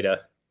in the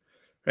data,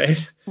 right?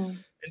 Mm.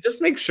 And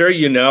just make sure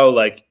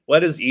like,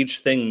 what does each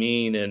thing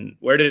mean, and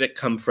where did it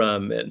come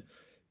from?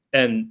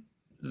 And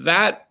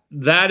that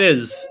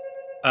is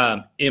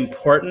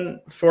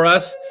important for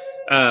us.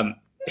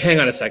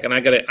 Hang on a second. I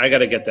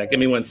gotta get that. Give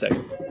me 1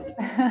 second.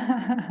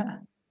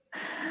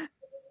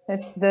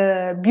 That's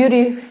the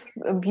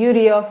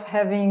beauty of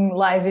having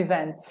live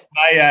events.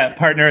 My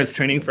partner is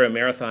training for a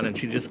marathon, and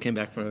she just came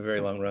back from a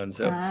very long run.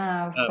 So,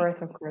 of course.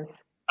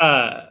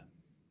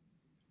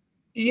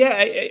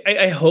 Yeah,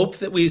 I hope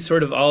that we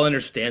sort of all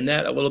understand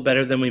that a little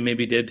better than we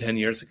maybe did 10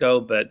 years ago.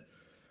 But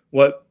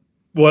what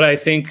I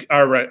think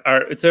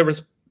it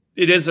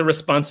is a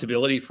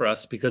responsibility for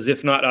us, because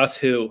if not us,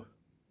 who?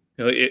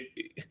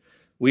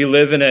 We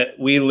live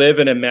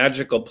in a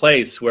magical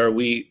place where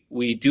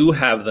we do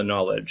have the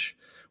knowledge,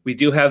 we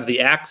do have the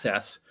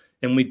access,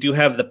 and we do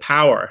have the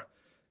power,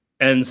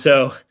 and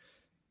so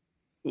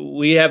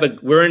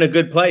we're in a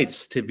good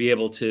place to be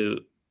able to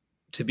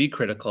be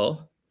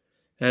critical.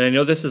 And I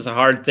know this is a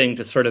hard thing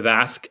to sort of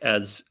ask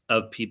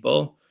of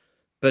people,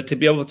 but to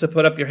be able to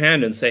put up your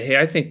hand and say, hey,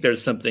 I think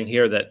there's something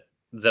here that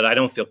I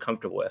don't feel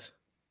comfortable with,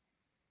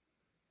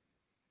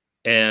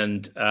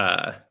 and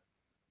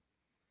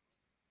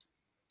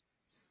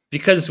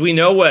because we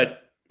know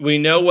what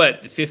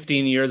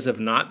 15 years of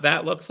not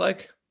that looks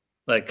like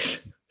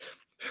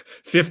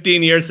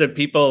 15 years of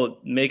people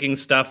making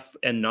stuff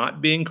and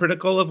not being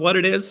critical of what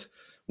it is.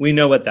 We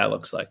know what that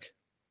looks like.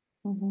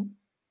 Mm-hmm.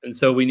 And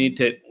so we need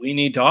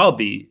to all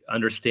be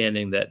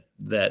understanding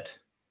that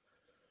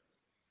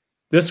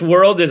this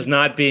world is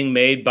not being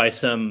made by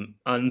some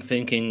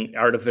unthinking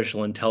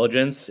artificial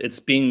intelligence. It's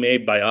being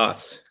made by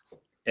us.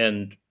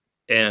 And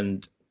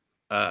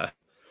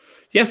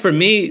yeah, for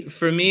me,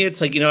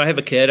 it's like, I have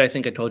a kid. I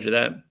think I told you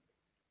that.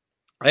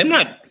 I'm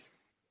not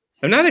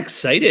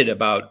excited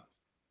about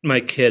my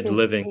kid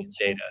living in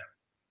data.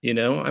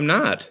 I'm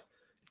not. It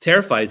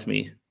terrifies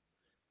me.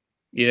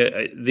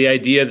 The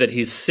idea that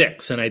he's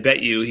 6, and I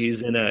bet you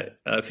he's in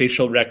a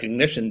facial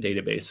recognition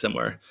database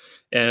somewhere,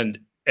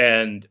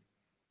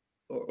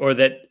 or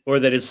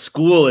that his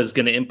school is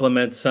going to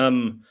implement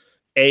some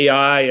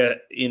AI,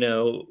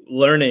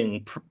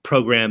 learning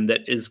program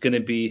that is going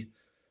to be,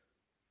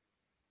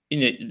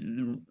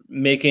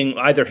 making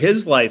either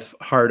his life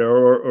harder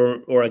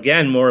or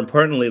again, more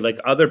importantly, like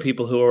other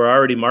people who are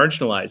already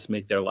marginalized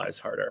make their lives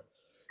harder.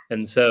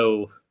 And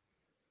so,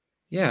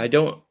 yeah, I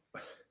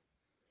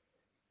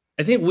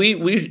think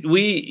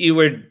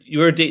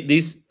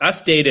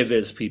us data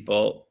viz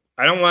people,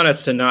 I don't want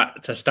us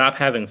to stop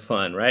having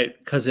fun, right?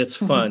 Because it's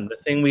fun. Mm-hmm. The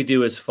thing we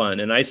do is fun.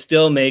 And I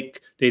still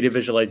make data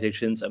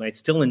visualizations and I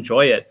still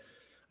enjoy it.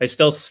 I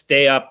still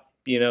stay up,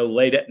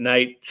 late at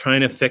night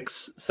trying to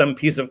fix some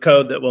piece of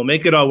code that will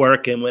make it all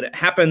work. And when it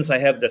happens, I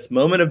have this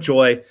moment of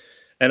joy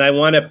and I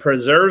want to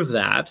preserve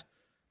that.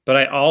 But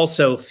I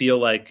also feel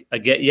like,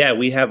 again, yeah,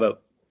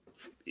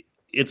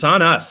 it's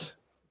on us.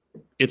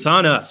 It's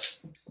on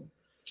us.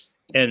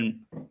 And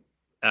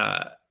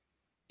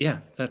yeah,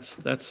 that's.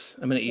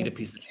 I'm going to eat a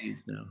piece of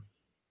cheese now.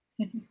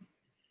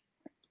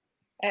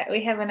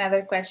 We have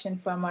another question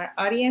from our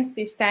audience.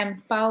 This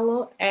time,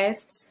 Paulo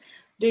asks,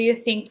 do you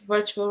think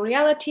virtual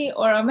reality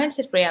or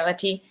augmented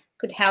reality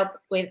could help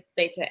with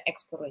data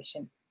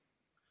exploration?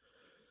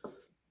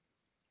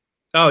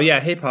 Oh yeah,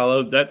 hey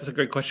Paulo, that's a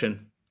great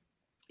question.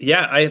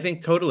 Yeah, I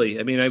think totally.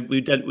 I mean,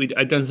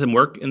 I've done some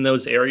work in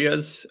those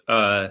areas.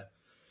 I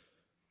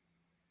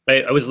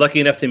was lucky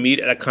enough to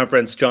meet at a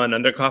conference John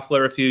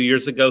Underkoffler a few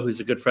years ago, who's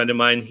a good friend of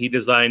mine. He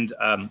designed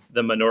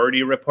the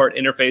Minority Report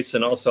interface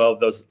and also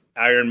those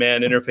Iron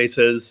Man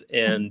interfaces.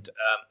 And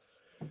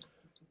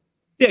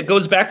yeah, it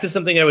goes back to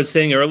something I was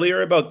saying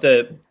earlier about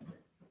the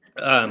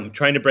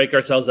trying to break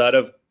ourselves out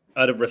of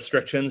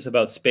restrictions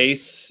about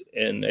space.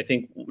 And I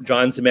think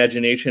John's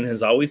imagination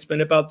has always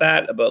been about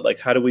that, about like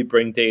how do we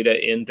bring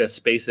data into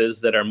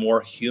spaces that are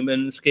more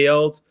human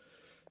scaled.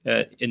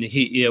 And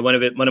he, you know,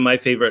 one of my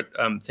favorite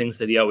things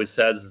that he always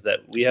says is that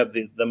we have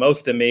the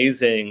most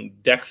amazing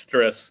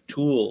dexterous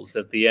tools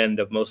at the end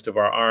of most of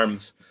our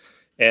arms,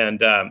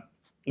 and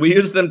we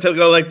use them to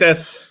go like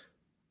this.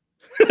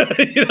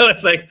 You know,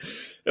 it's like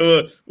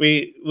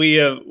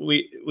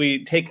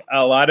we take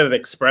a lot of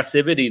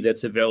expressivity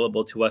that's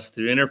available to us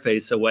through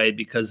interface away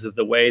because of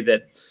the way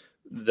that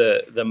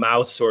the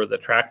mouse or the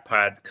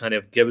trackpad kind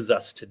of gives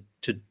us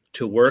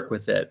to work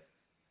with it.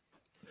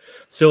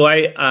 So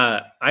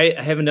I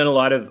haven't done a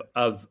lot of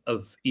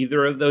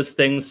either of those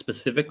things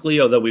specifically,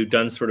 although we've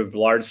done sort of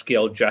large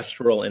scale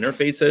gestural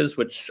interfaces,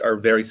 which are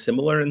very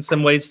similar in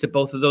some ways to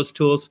both of those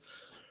tools.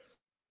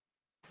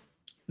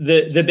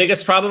 The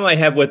biggest problem I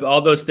have with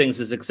all those things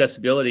is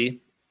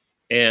accessibility.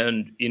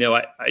 And, you know,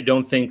 I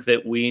don't think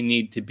that we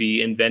need to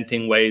be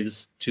inventing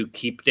ways to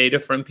keep data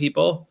from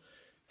people.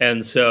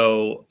 And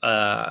so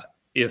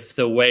if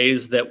the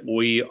ways that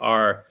we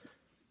are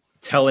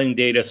telling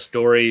data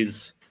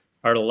stories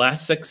are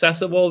less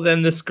accessible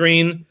than the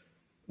screen,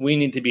 we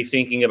need to be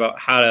thinking about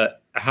how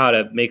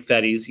to make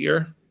that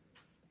easier.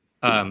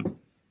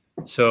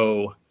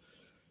 So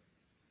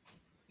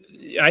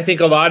I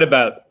think a lot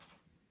about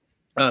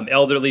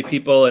elderly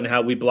people and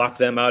how we block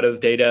them out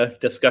of data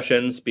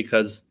discussions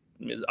because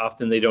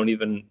often they don't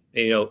even,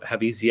 you know,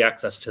 have easy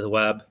access to the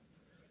web.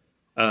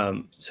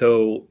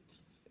 So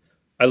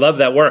I love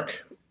that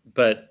work,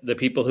 but the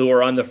people who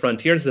are on the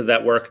frontiers of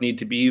that work need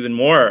to be even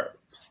more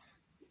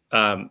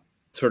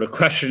sort of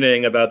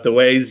questioning about the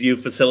ways you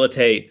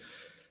facilitate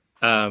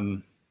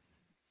our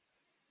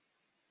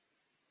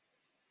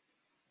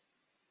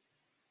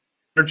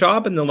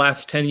job in the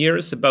last 10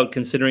 years about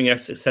considering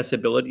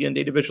accessibility and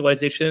data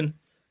visualization,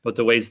 about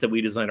the ways that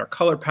we design our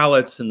color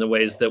palettes and the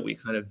ways that we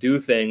kind of do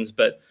things.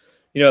 But,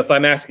 you know, if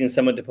I'm asking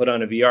someone to put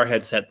on a VR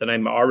headset, then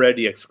I'm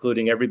already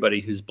excluding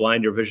everybody who's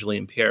blind or visually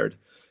impaired.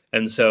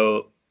 And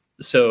so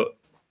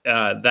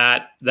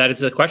that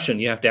is a question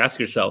you have to ask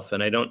yourself.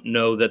 And I don't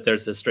know that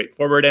there's a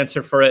straightforward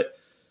answer for it,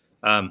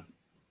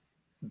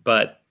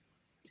 but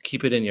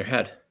keep it in your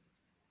head.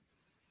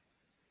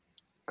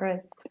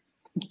 Great.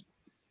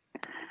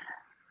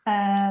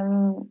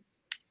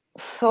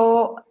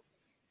 So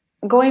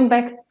going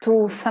back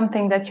to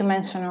something that you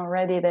mentioned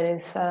already, that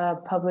is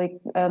public.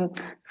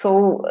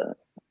 So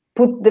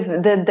put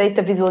the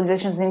data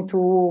visualizations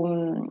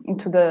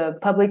into the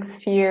public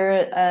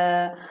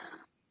sphere.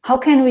 How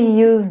can we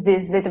use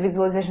this data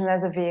visualization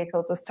as a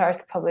vehicle to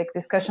start public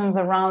discussions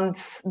around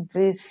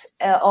this,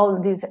 all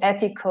these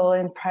ethical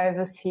and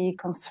privacy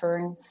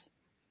concerns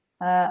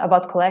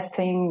about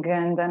collecting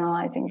and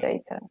analyzing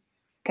data?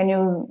 Can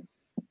you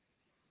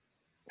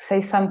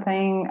say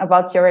something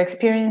about your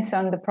experience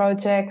on the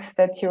projects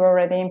that you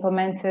already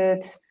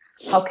implemented?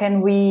 How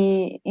can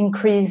we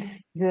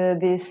increase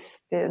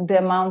the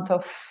amount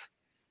of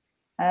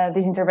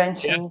these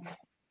interventions?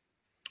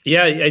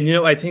 Yeah, and you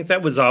know, I think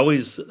that was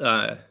always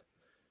it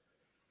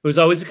was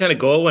always the kind of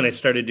goal when I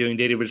started doing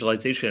data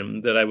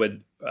visualization, that I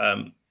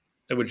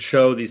would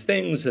show these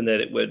things and that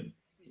it would,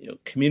 you know,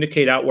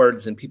 communicate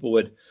outwards, and people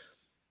would.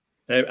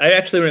 I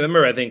actually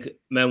remember, I think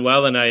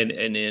Manuel and I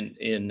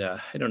in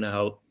I don't know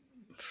how,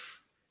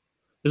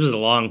 this was a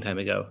long time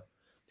ago,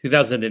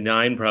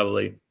 2009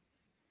 probably.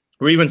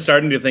 We're even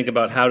starting to think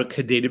about how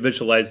could data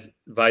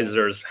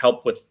visualizers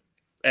help with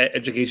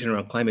education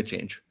around climate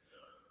change.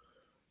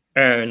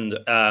 And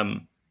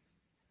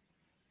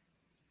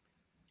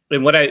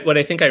what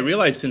I think I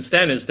realized since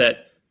then is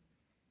that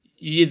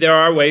there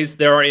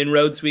are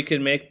inroads we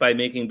can make by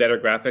making better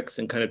graphics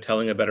and kind of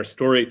telling a better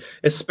story,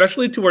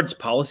 especially towards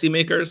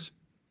policymakers.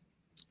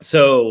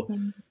 So,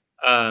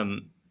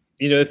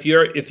 you know, if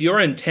your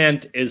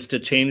intent is to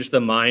change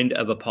the mind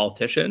of a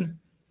politician,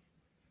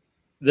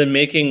 then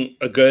making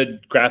a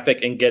good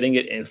graphic and getting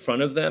it in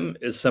front of them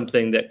is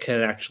something that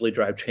can actually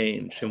drive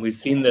change. And we've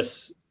seen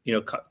this, you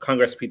know,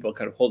 Congress people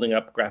kind of holding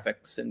up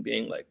graphics and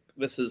being like,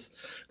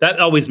 that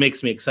always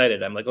makes me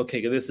excited. I'm like,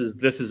 okay, this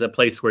is a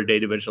place where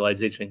data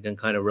visualization can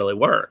kind of really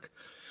work.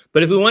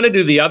 But if we want to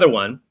do the other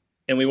one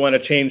and we want to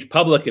change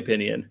public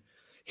opinion,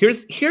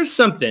 here's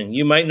something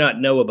you might not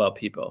know about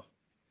people.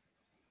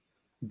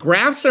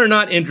 Graphs are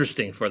not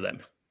interesting for them.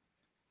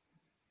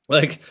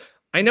 Like,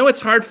 I know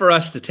it's hard for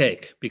us to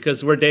take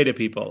because we're data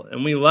people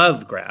and we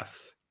love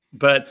graphs.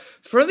 But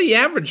for the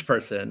average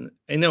person,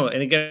 I know,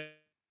 and again,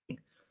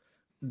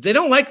 they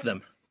don't like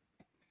them.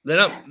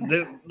 They're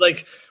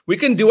like, we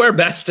can do our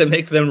best to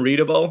make them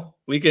readable.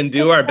 We can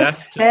do our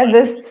best to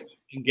this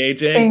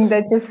engaging. Thing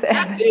that you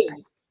said.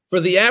 For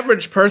the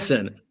average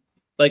person,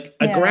 like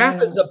a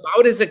graph is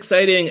about as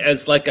exciting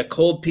as like a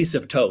cold piece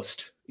of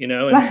toast, you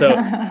know? And so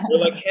we're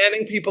like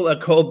handing people a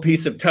cold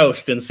piece of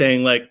toast and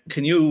saying like,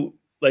 can you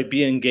like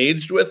be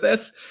engaged with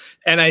this?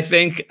 And I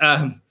think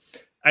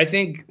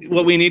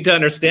what we need to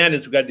understand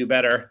is we've got to do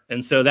better.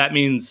 And so that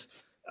means,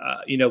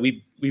 you know,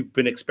 we've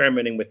been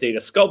experimenting with data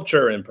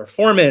sculpture and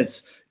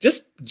performance,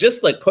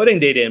 just like putting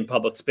data in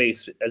public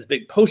space as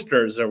big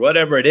posters or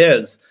whatever it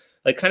is,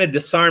 like kind of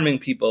disarming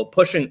people,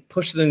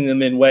 pushing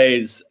them in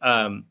ways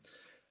that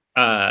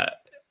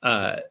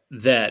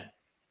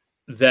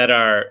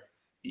are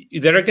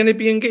going to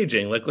be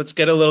engaging. Like, let's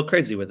get a little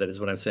crazy with it, is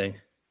what I'm saying.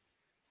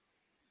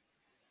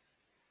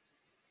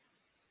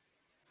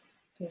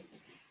 Good.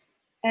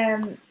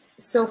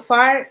 So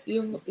far,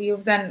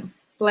 you've done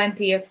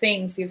plenty of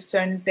things. You've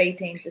turned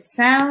data into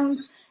sound.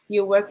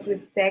 You worked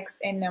with text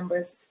and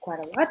numbers quite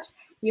a lot.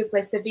 You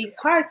placed a big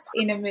heart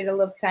in the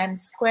middle of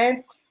Times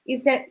Square.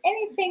 Is there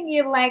anything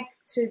you'd like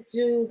to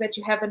do that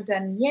you haven't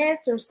done yet,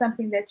 or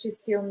something that you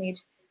still need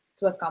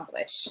to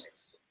accomplish?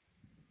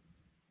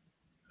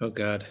 Oh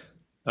God.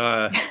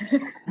 I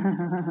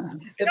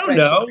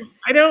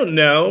don't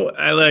know.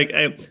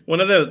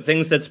 One of the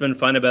things that's been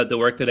fun about the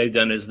work that I've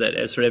done is that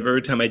sort of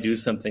every time I do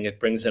something, it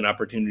brings in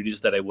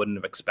opportunities that I wouldn't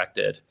have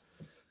expected.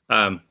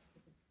 I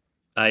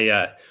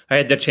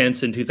had the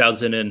chance in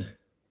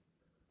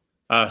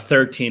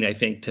 2013, I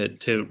think,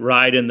 to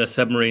ride in the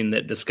submarine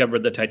that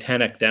discovered the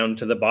Titanic down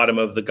to the bottom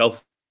of the Gulf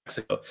of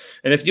Mexico.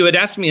 And if you had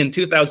asked me in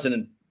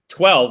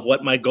 2012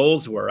 what my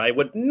goals were, I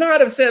would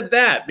not have said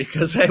that,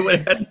 because I would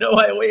have had no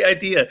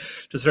idea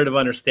to sort of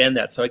understand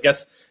that. So I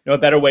guess, you know, a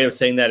better way of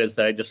saying that is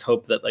that I just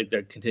hope that like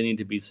there continue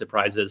to be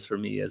surprises for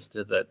me as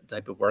to the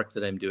type of work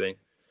that I'm doing.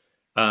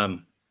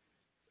 And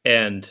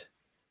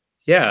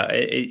yeah,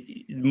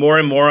 more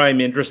and more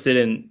I'm interested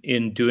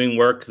in doing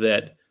work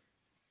that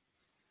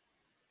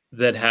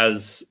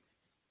has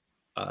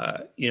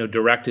you know,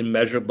 direct and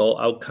measurable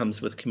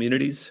outcomes with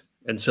communities.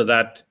 And so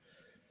that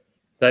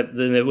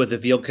with the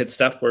field kit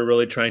stuff, we're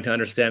really trying to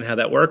understand how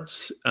that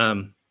works.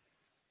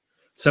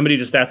 Somebody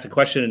just asked a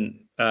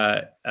question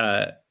about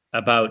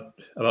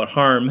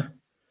harm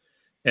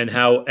and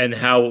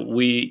how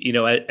we, you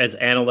know, as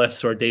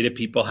analysts or data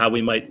people, how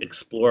we might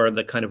explore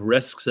the kind of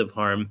risks of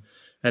harm.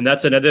 And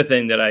that's another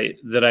thing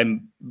that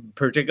I'm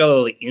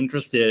particularly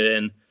interested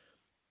in,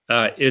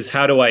 is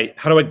how do I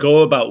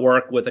go about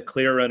work with a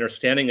clear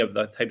understanding of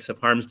the types of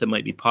harms that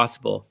might be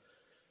possible.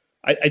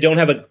 I don't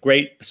have a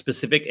great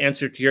specific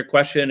answer to your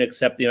question,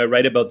 except, you know, I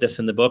write about this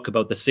in the book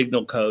about the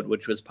Signal Code,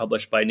 which was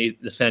published by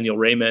Nathaniel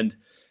Raymond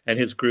and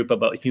his group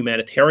about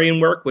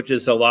humanitarian work, which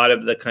is a lot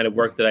of the kind of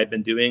work that I've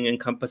been doing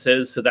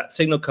encompasses. So that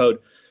Signal Code,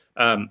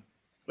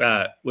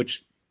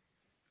 which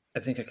I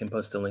think I can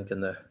post a link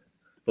in the,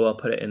 well, I'll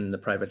put it in the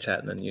private chat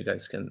and then you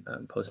guys can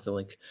post the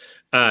link.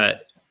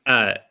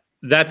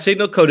 That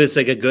Signal Code is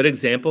like a good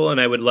example,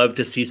 and I would love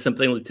to see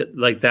something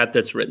like that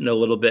that's written a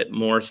little bit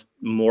more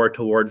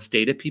towards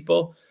data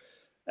people,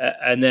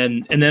 and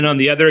then on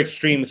the other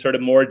extreme, sort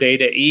of more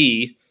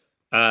data-y.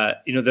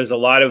 You know, there's a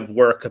lot of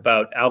work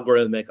about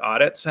algorithmic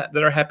audits that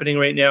are happening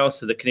right now.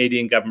 So the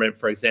Canadian government,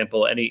 for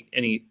example,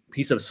 any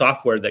piece of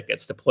software that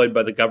gets deployed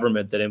by the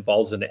government that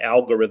involves an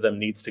algorithm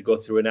needs to go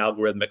through an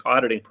algorithmic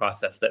auditing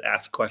process that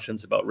asks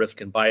questions about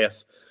risk and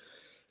bias.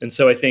 And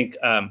so I think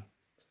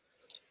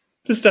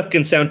this stuff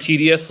can sound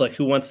tedious, like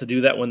who wants to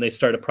do that when they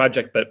start a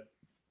project, but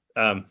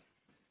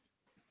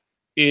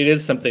it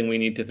is something we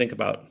need to think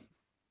about,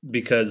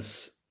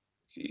 because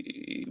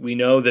we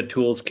know that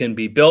tools can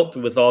be built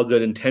with all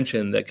good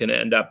intention that can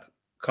end up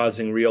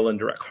causing real and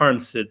direct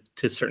harms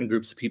to certain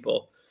groups of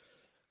people.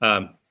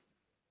 And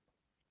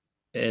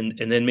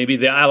then maybe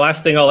the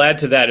last thing I'll add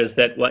to that is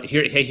that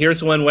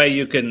here's one way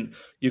you can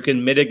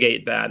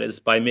mitigate that, is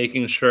by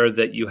making sure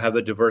that you have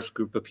a diverse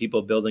group of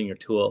people building your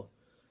tool.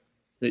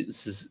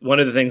 This is one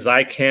of the things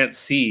I can't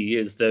see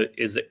is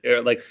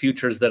like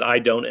futures that I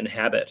don't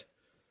inhabit.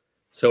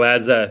 So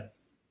as a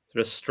sort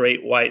of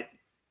straight white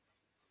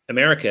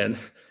American,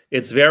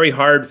 it's very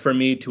hard for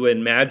me to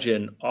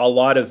imagine a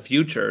lot of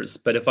futures.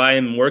 But if I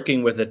am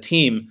working with a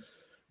team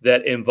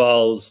that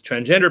involves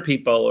transgender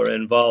people or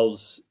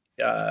involves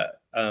you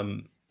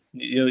know,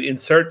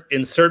 insert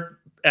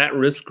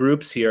at-risk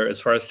groups here as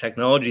far as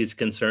technology is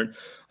concerned,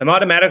 I'm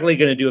automatically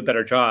going to do a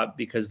better job,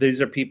 because these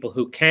are people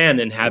who can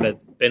inhabit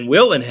and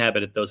will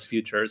inhabit those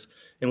futures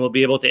and will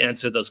be able to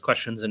answer those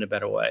questions in a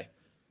better way.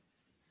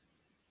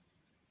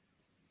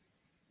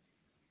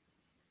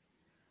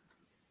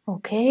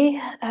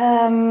 Okay.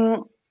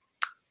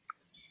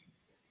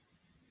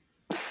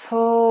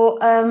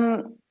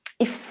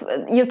 if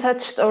you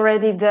touched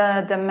already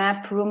the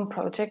map room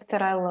project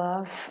that I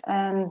love,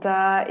 and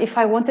if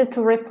I wanted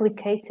to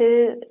replicate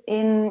it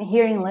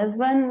here in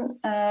Lisbon,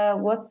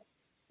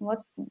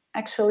 what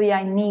actually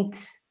I need?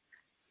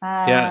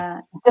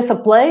 Just a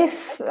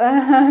place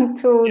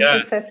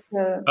to set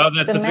the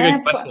that's such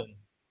map. a good question.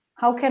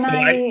 How can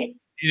I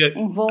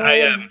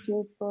involve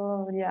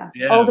people?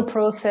 All the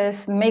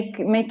process, make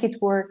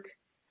it work.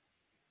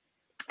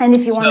 And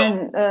if you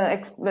want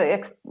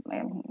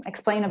to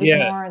explain a bit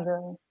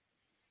more,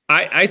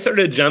 I sort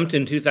of jumped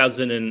in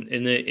 2000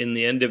 in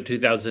the end of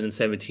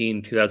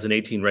 2017,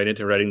 2018, right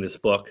into writing this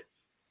book.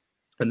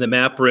 And the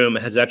map room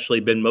has actually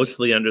been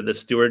mostly under the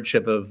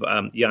stewardship of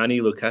Yanni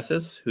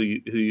Lucasis, who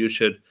you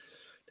should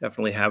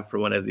definitely have for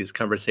one of these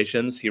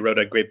conversations. He wrote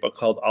a great book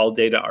called All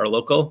Data Are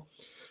Local.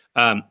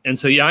 And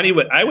so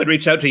I would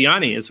reach out to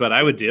Yanni is what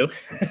I would do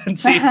and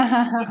see.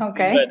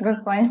 Okay,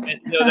 good point.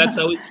 That's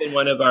always been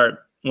one of our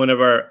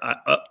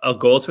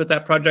goals with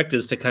that project,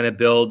 is to kind of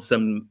build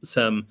some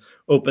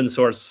open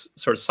source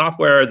sort of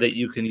software that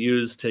you can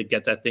use to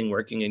get that thing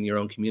working in your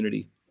own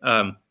community.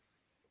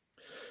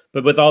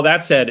 But with all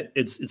that said,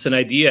 it's an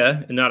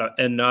idea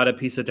and not a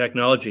piece of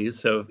technology.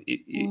 So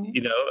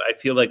I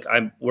feel like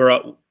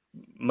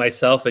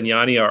myself and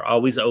Yanni are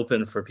always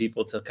open for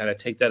people to kind of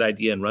take that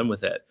idea and run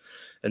with it.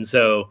 And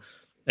so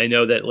I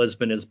know that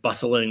Lisbon is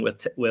bustling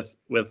with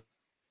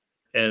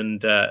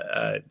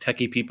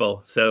techie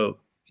people. So,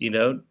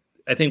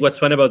 I think what's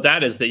fun about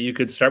that is that you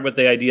could start with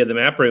the idea of the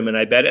map room. And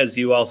I bet as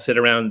you all sit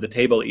around the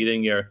table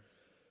eating your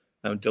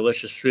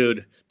delicious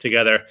food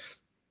together,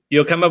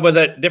 you'll come up with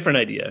a different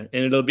idea,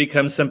 and it'll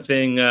become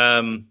something.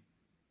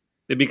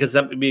 It becomes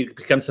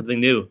something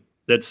new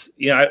that's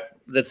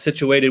that's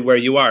situated where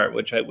you are,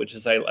 which I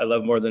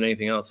love more than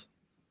anything else.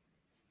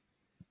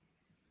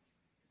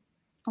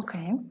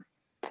 Okay,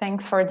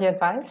 thanks for the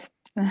advice.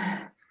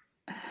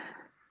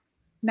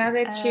 Now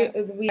that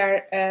we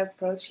are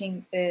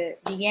approaching the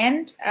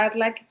end, I'd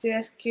like to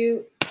ask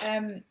you,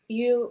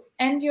 you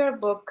end your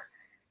book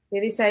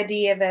with this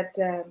idea that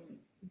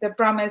the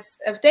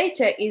promise of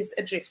data is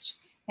adrift,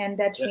 and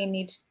that we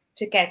need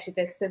to catch it.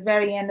 That's the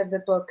very end of the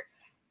book.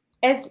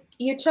 As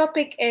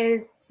utopic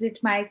as it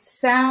might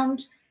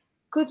sound,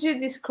 could you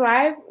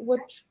describe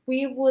what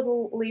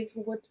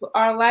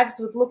our lives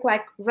would look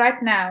like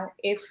right now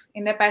if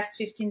in the past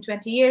 15,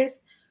 20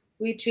 years,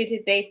 we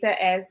treated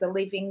data as the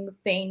living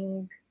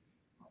thing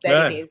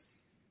that it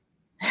is?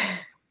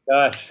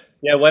 Gosh,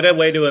 yeah, what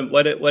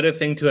a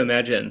thing to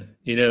imagine.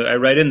 I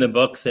write in the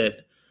book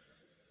that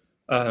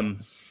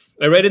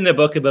I read in the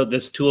book about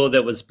this tool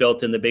that was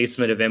built in the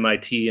basement of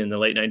MIT in the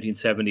late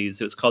 1970s.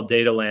 It was called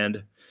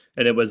Dataland,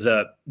 and it was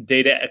a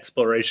data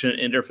exploration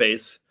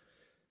interface.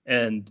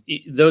 And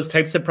those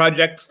types of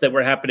projects that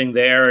were happening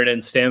there and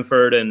in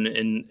Stanford and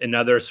in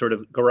other sort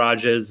of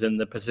garages in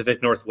the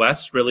Pacific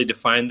Northwest really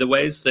defined the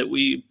ways that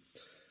we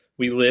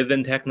live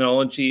in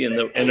technology and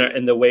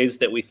the ways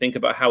that we think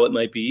about how it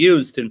might be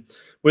used. And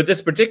with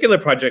this particular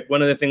project,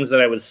 one of the things that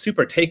I was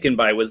super taken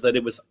by was that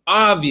it was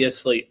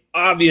obviously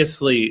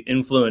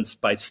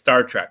influenced by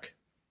Star Trek.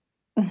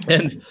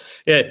 And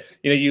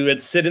you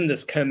would sit in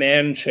this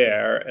command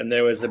chair, and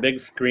there was a big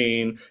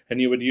screen, and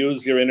you would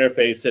use your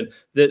interface. And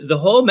the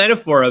whole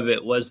metaphor of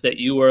it was that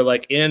you were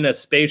like in a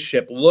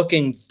spaceship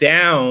looking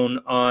down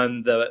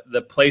on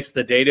the place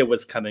the data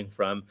was coming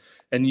from,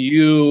 and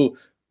you,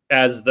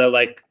 as the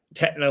like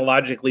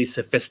technologically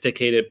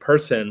sophisticated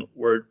person,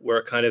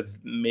 were kind of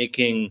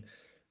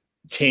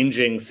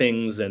changing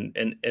things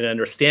and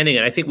understanding.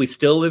 And I think we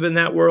still live in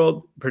that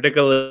world,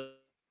 particularly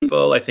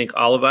people. I think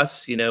all of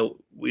us,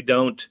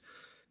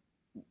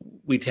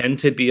 we tend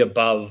to be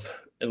above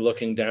and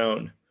looking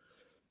down.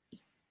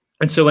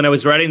 And so when I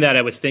was writing that,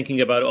 I was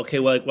thinking about, okay,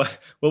 well,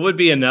 what would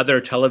be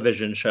another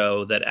television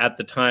show that at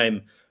the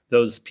time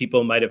those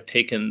people might have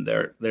taken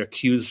their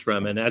cues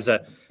from? And as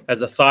a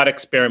thought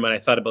experiment, I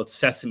thought about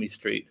Sesame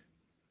Street.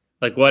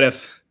 Like, what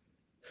if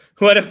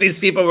these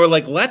people were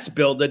like, let's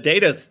build a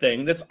data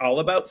thing that's all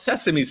about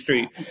Sesame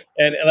Street?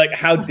 And like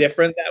how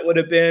different that would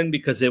have been,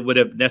 because it would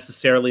have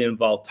necessarily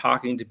involved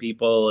talking to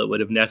people. It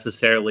would have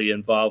necessarily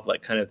involved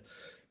like kind of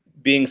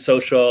being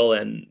social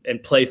and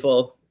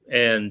playful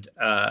and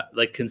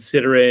like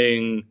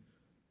considering.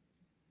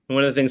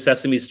 One of the things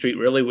Sesame Street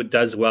really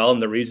does well,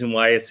 and the reason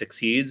why it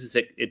succeeds, is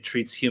it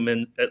treats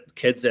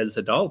kids as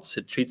adults.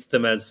 It treats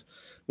them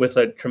with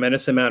a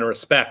tremendous amount of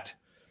respect.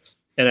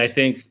 And I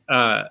think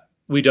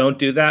we don't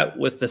do that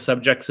with the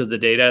subjects of the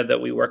data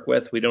that we work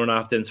with. We don't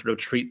often sort of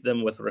treat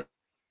them with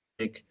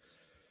like,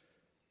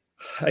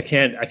 I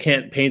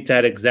can't paint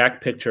that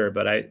exact picture,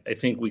 but I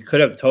think we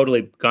could have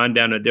totally gone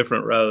down a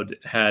different road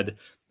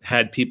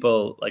had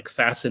people like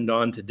fastened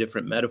on to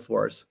different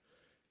metaphors.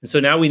 And so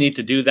now we need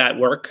to do that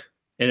work,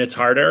 and it's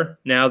harder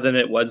now than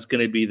it was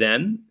going to be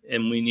then.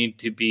 And we need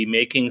to be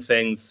making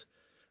things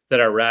that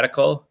are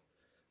radical.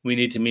 We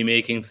need to be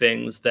making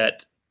things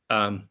that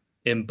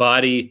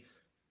embody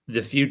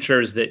the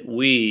futures that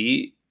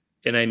we,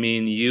 and I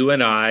mean you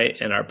and I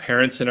and our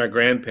parents and our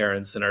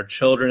grandparents and our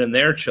children and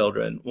their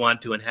children,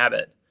 want to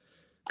inhabit.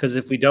 Because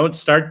if we don't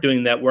start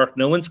doing that work,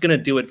 no one's going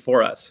to do it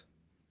for us.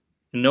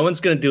 No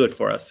one's going to do it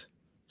for us.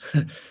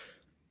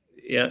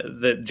 Yeah,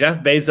 the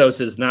Jeff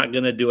Bezos is not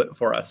going to do it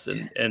for us,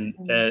 and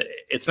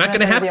it's not going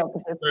to happen.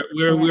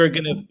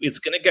 It's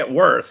going to get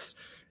worse,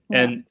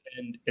 and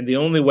the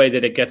only way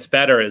that it gets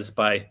better is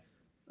by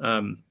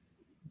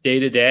day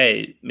to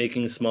day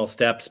making small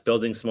steps,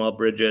 building small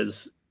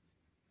bridges,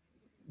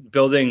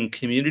 building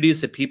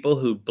communities of people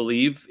who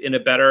believe in a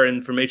better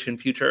information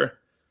future,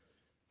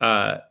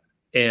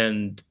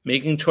 and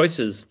making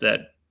choices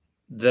that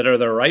are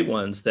the right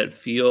ones, that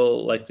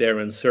feel like they're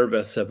in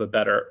service of a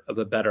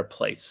better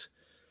place.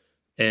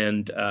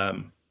 And I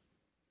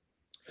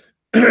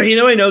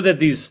know that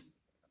these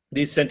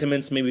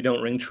sentiments maybe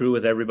don't ring true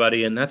with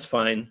everybody, and that's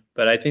fine,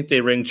 but I think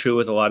they ring true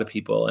with a lot of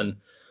people. And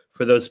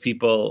for those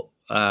people,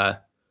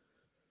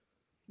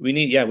 we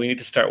need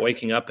to start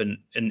waking up and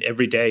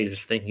every day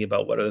just thinking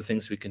about what are the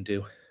things we can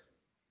do.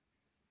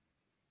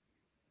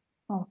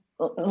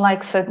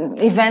 Like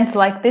events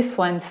like this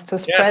ones to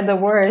spread the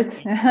word.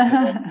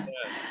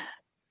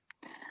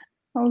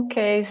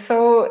 Okay,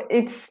 so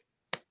it's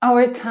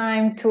our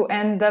time to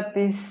end up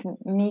this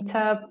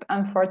meetup,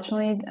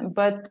 unfortunately,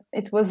 but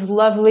it was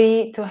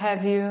lovely to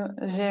have you,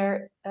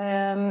 Jer.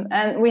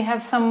 And we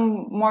have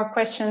some more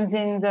questions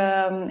in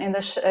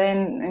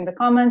the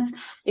comments.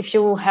 If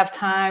you have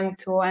time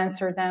to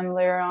answer them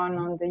later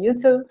on the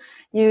YouTube,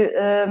 it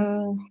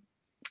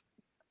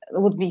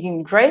would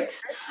be great.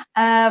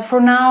 For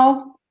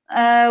now,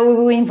 we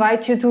will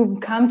invite you to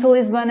come to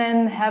Lisbon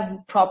and have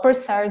proper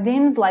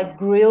sardines, like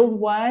grilled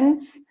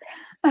ones.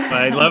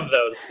 I love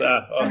those.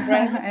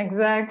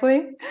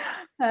 Exactly.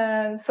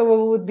 So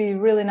it would be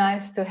really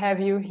nice to have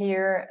you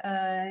here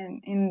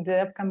in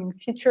the upcoming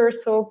future.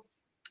 So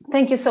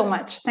thank you so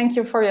much. Thank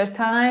you for your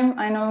time.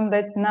 I know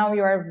that now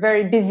you are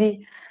very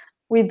busy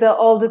with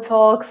all the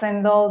talks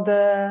and all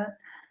the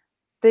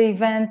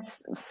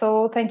events.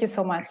 So thank you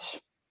so much.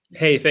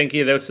 Hey, thank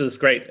you. This is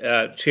great.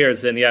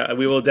 Cheers. And yeah,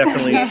 we will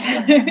definitely,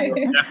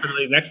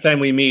 definitely next time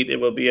we meet, it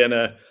will be in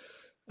a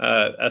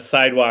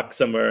sidewalk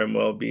somewhere, and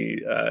we'll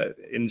be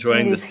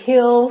enjoying these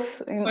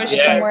hills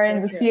somewhere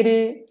in the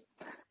city.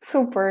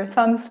 Super,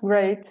 sounds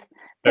great.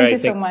 Thank you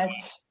so much.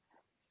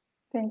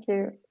 Thank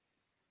you.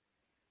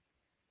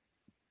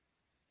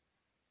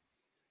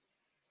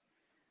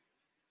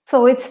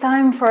 So it's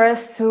time for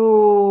us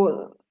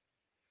to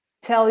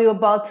tell you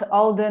about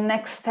all the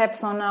next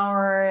steps on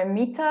our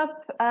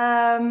meetup.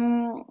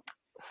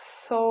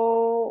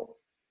 So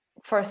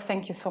first,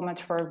 thank you so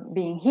much for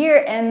being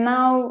here. And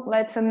now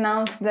let's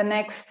announce the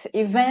next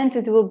event.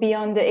 It will be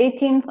on the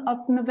 18th of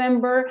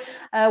November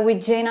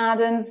with Jane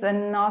Adams,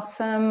 an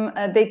awesome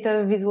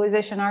data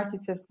visualization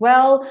artist as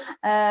well.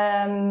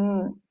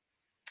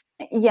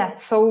 Yeah,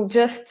 so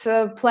just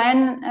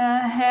plan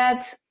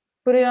ahead,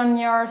 put it on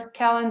your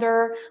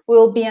calendar.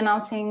 We'll be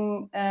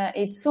announcing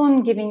it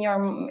soon, giving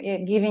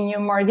you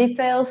more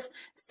details.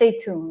 Stay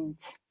tuned.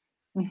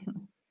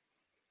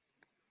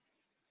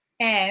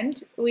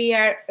 And we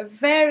are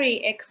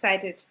very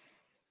excited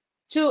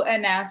to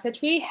announce that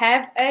we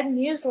have a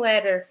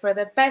newsletter. For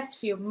the past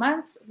few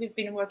months, we've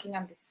been working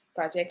on this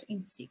project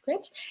in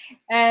secret,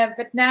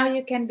 but now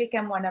you can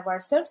become one of our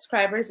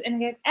subscribers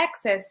and get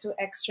access to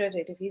extra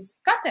DataViz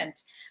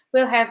content.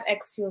 We'll have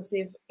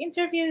exclusive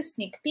interviews,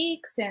 sneak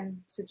peeks,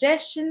 and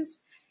suggestions,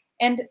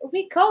 and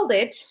we called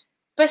it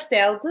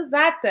Pastel de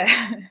Data.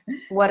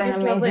 What an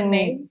amazing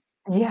name!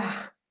 Yeah,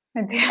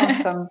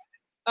 it's awesome.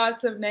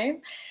 Awesome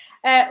name.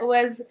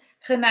 Was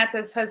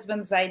Renata's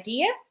husband's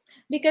idea,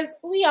 because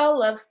we all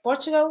love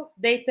Portugal,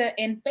 data,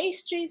 and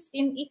pastries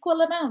in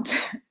equal amount.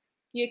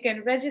 You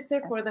can register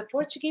for the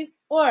Portuguese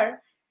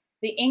or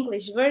the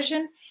English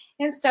version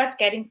and start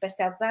getting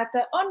Pastel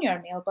Data on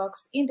your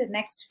mailbox in the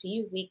next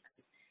few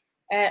weeks.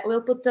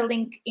 We'll put the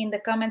link in the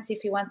comments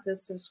if you want to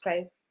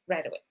subscribe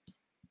right away.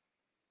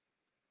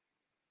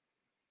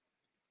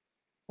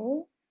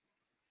 Okay.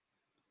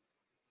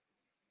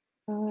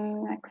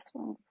 Next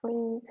one,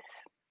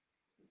 please.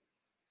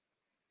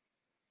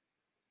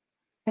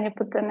 Can you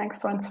put the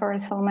next one? Sorry,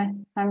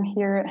 Salome. I'm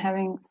here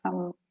having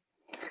some...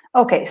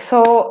 Okay,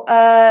 so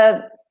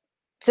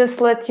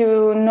just let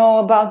you know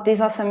about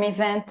this awesome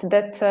event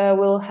that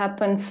will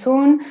happen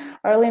soon,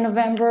 early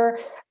November.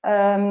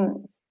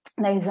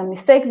 There is a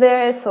mistake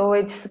there, so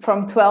it's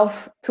from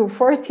 12 to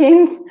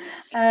 14.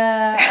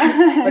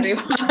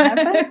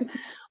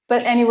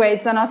 But anyway,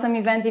 it's an awesome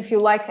event. If you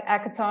like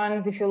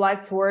hackathons, if you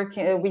like to work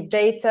with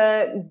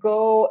data,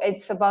 go.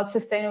 It's about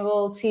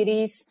sustainable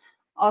cities.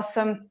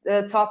 Awesome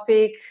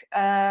topic.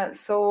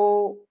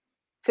 So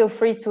feel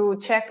free to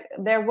check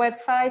their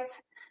website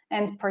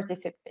and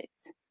participate.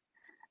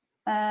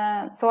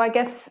 So I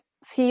guess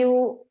see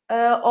you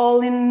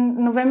all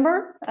in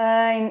November,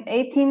 in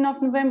 18th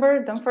of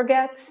November. Don't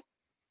forget.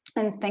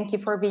 And thank you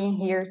for being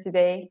here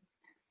today.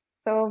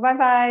 So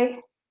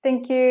bye-bye.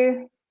 Thank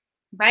you.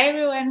 Bye,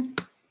 everyone.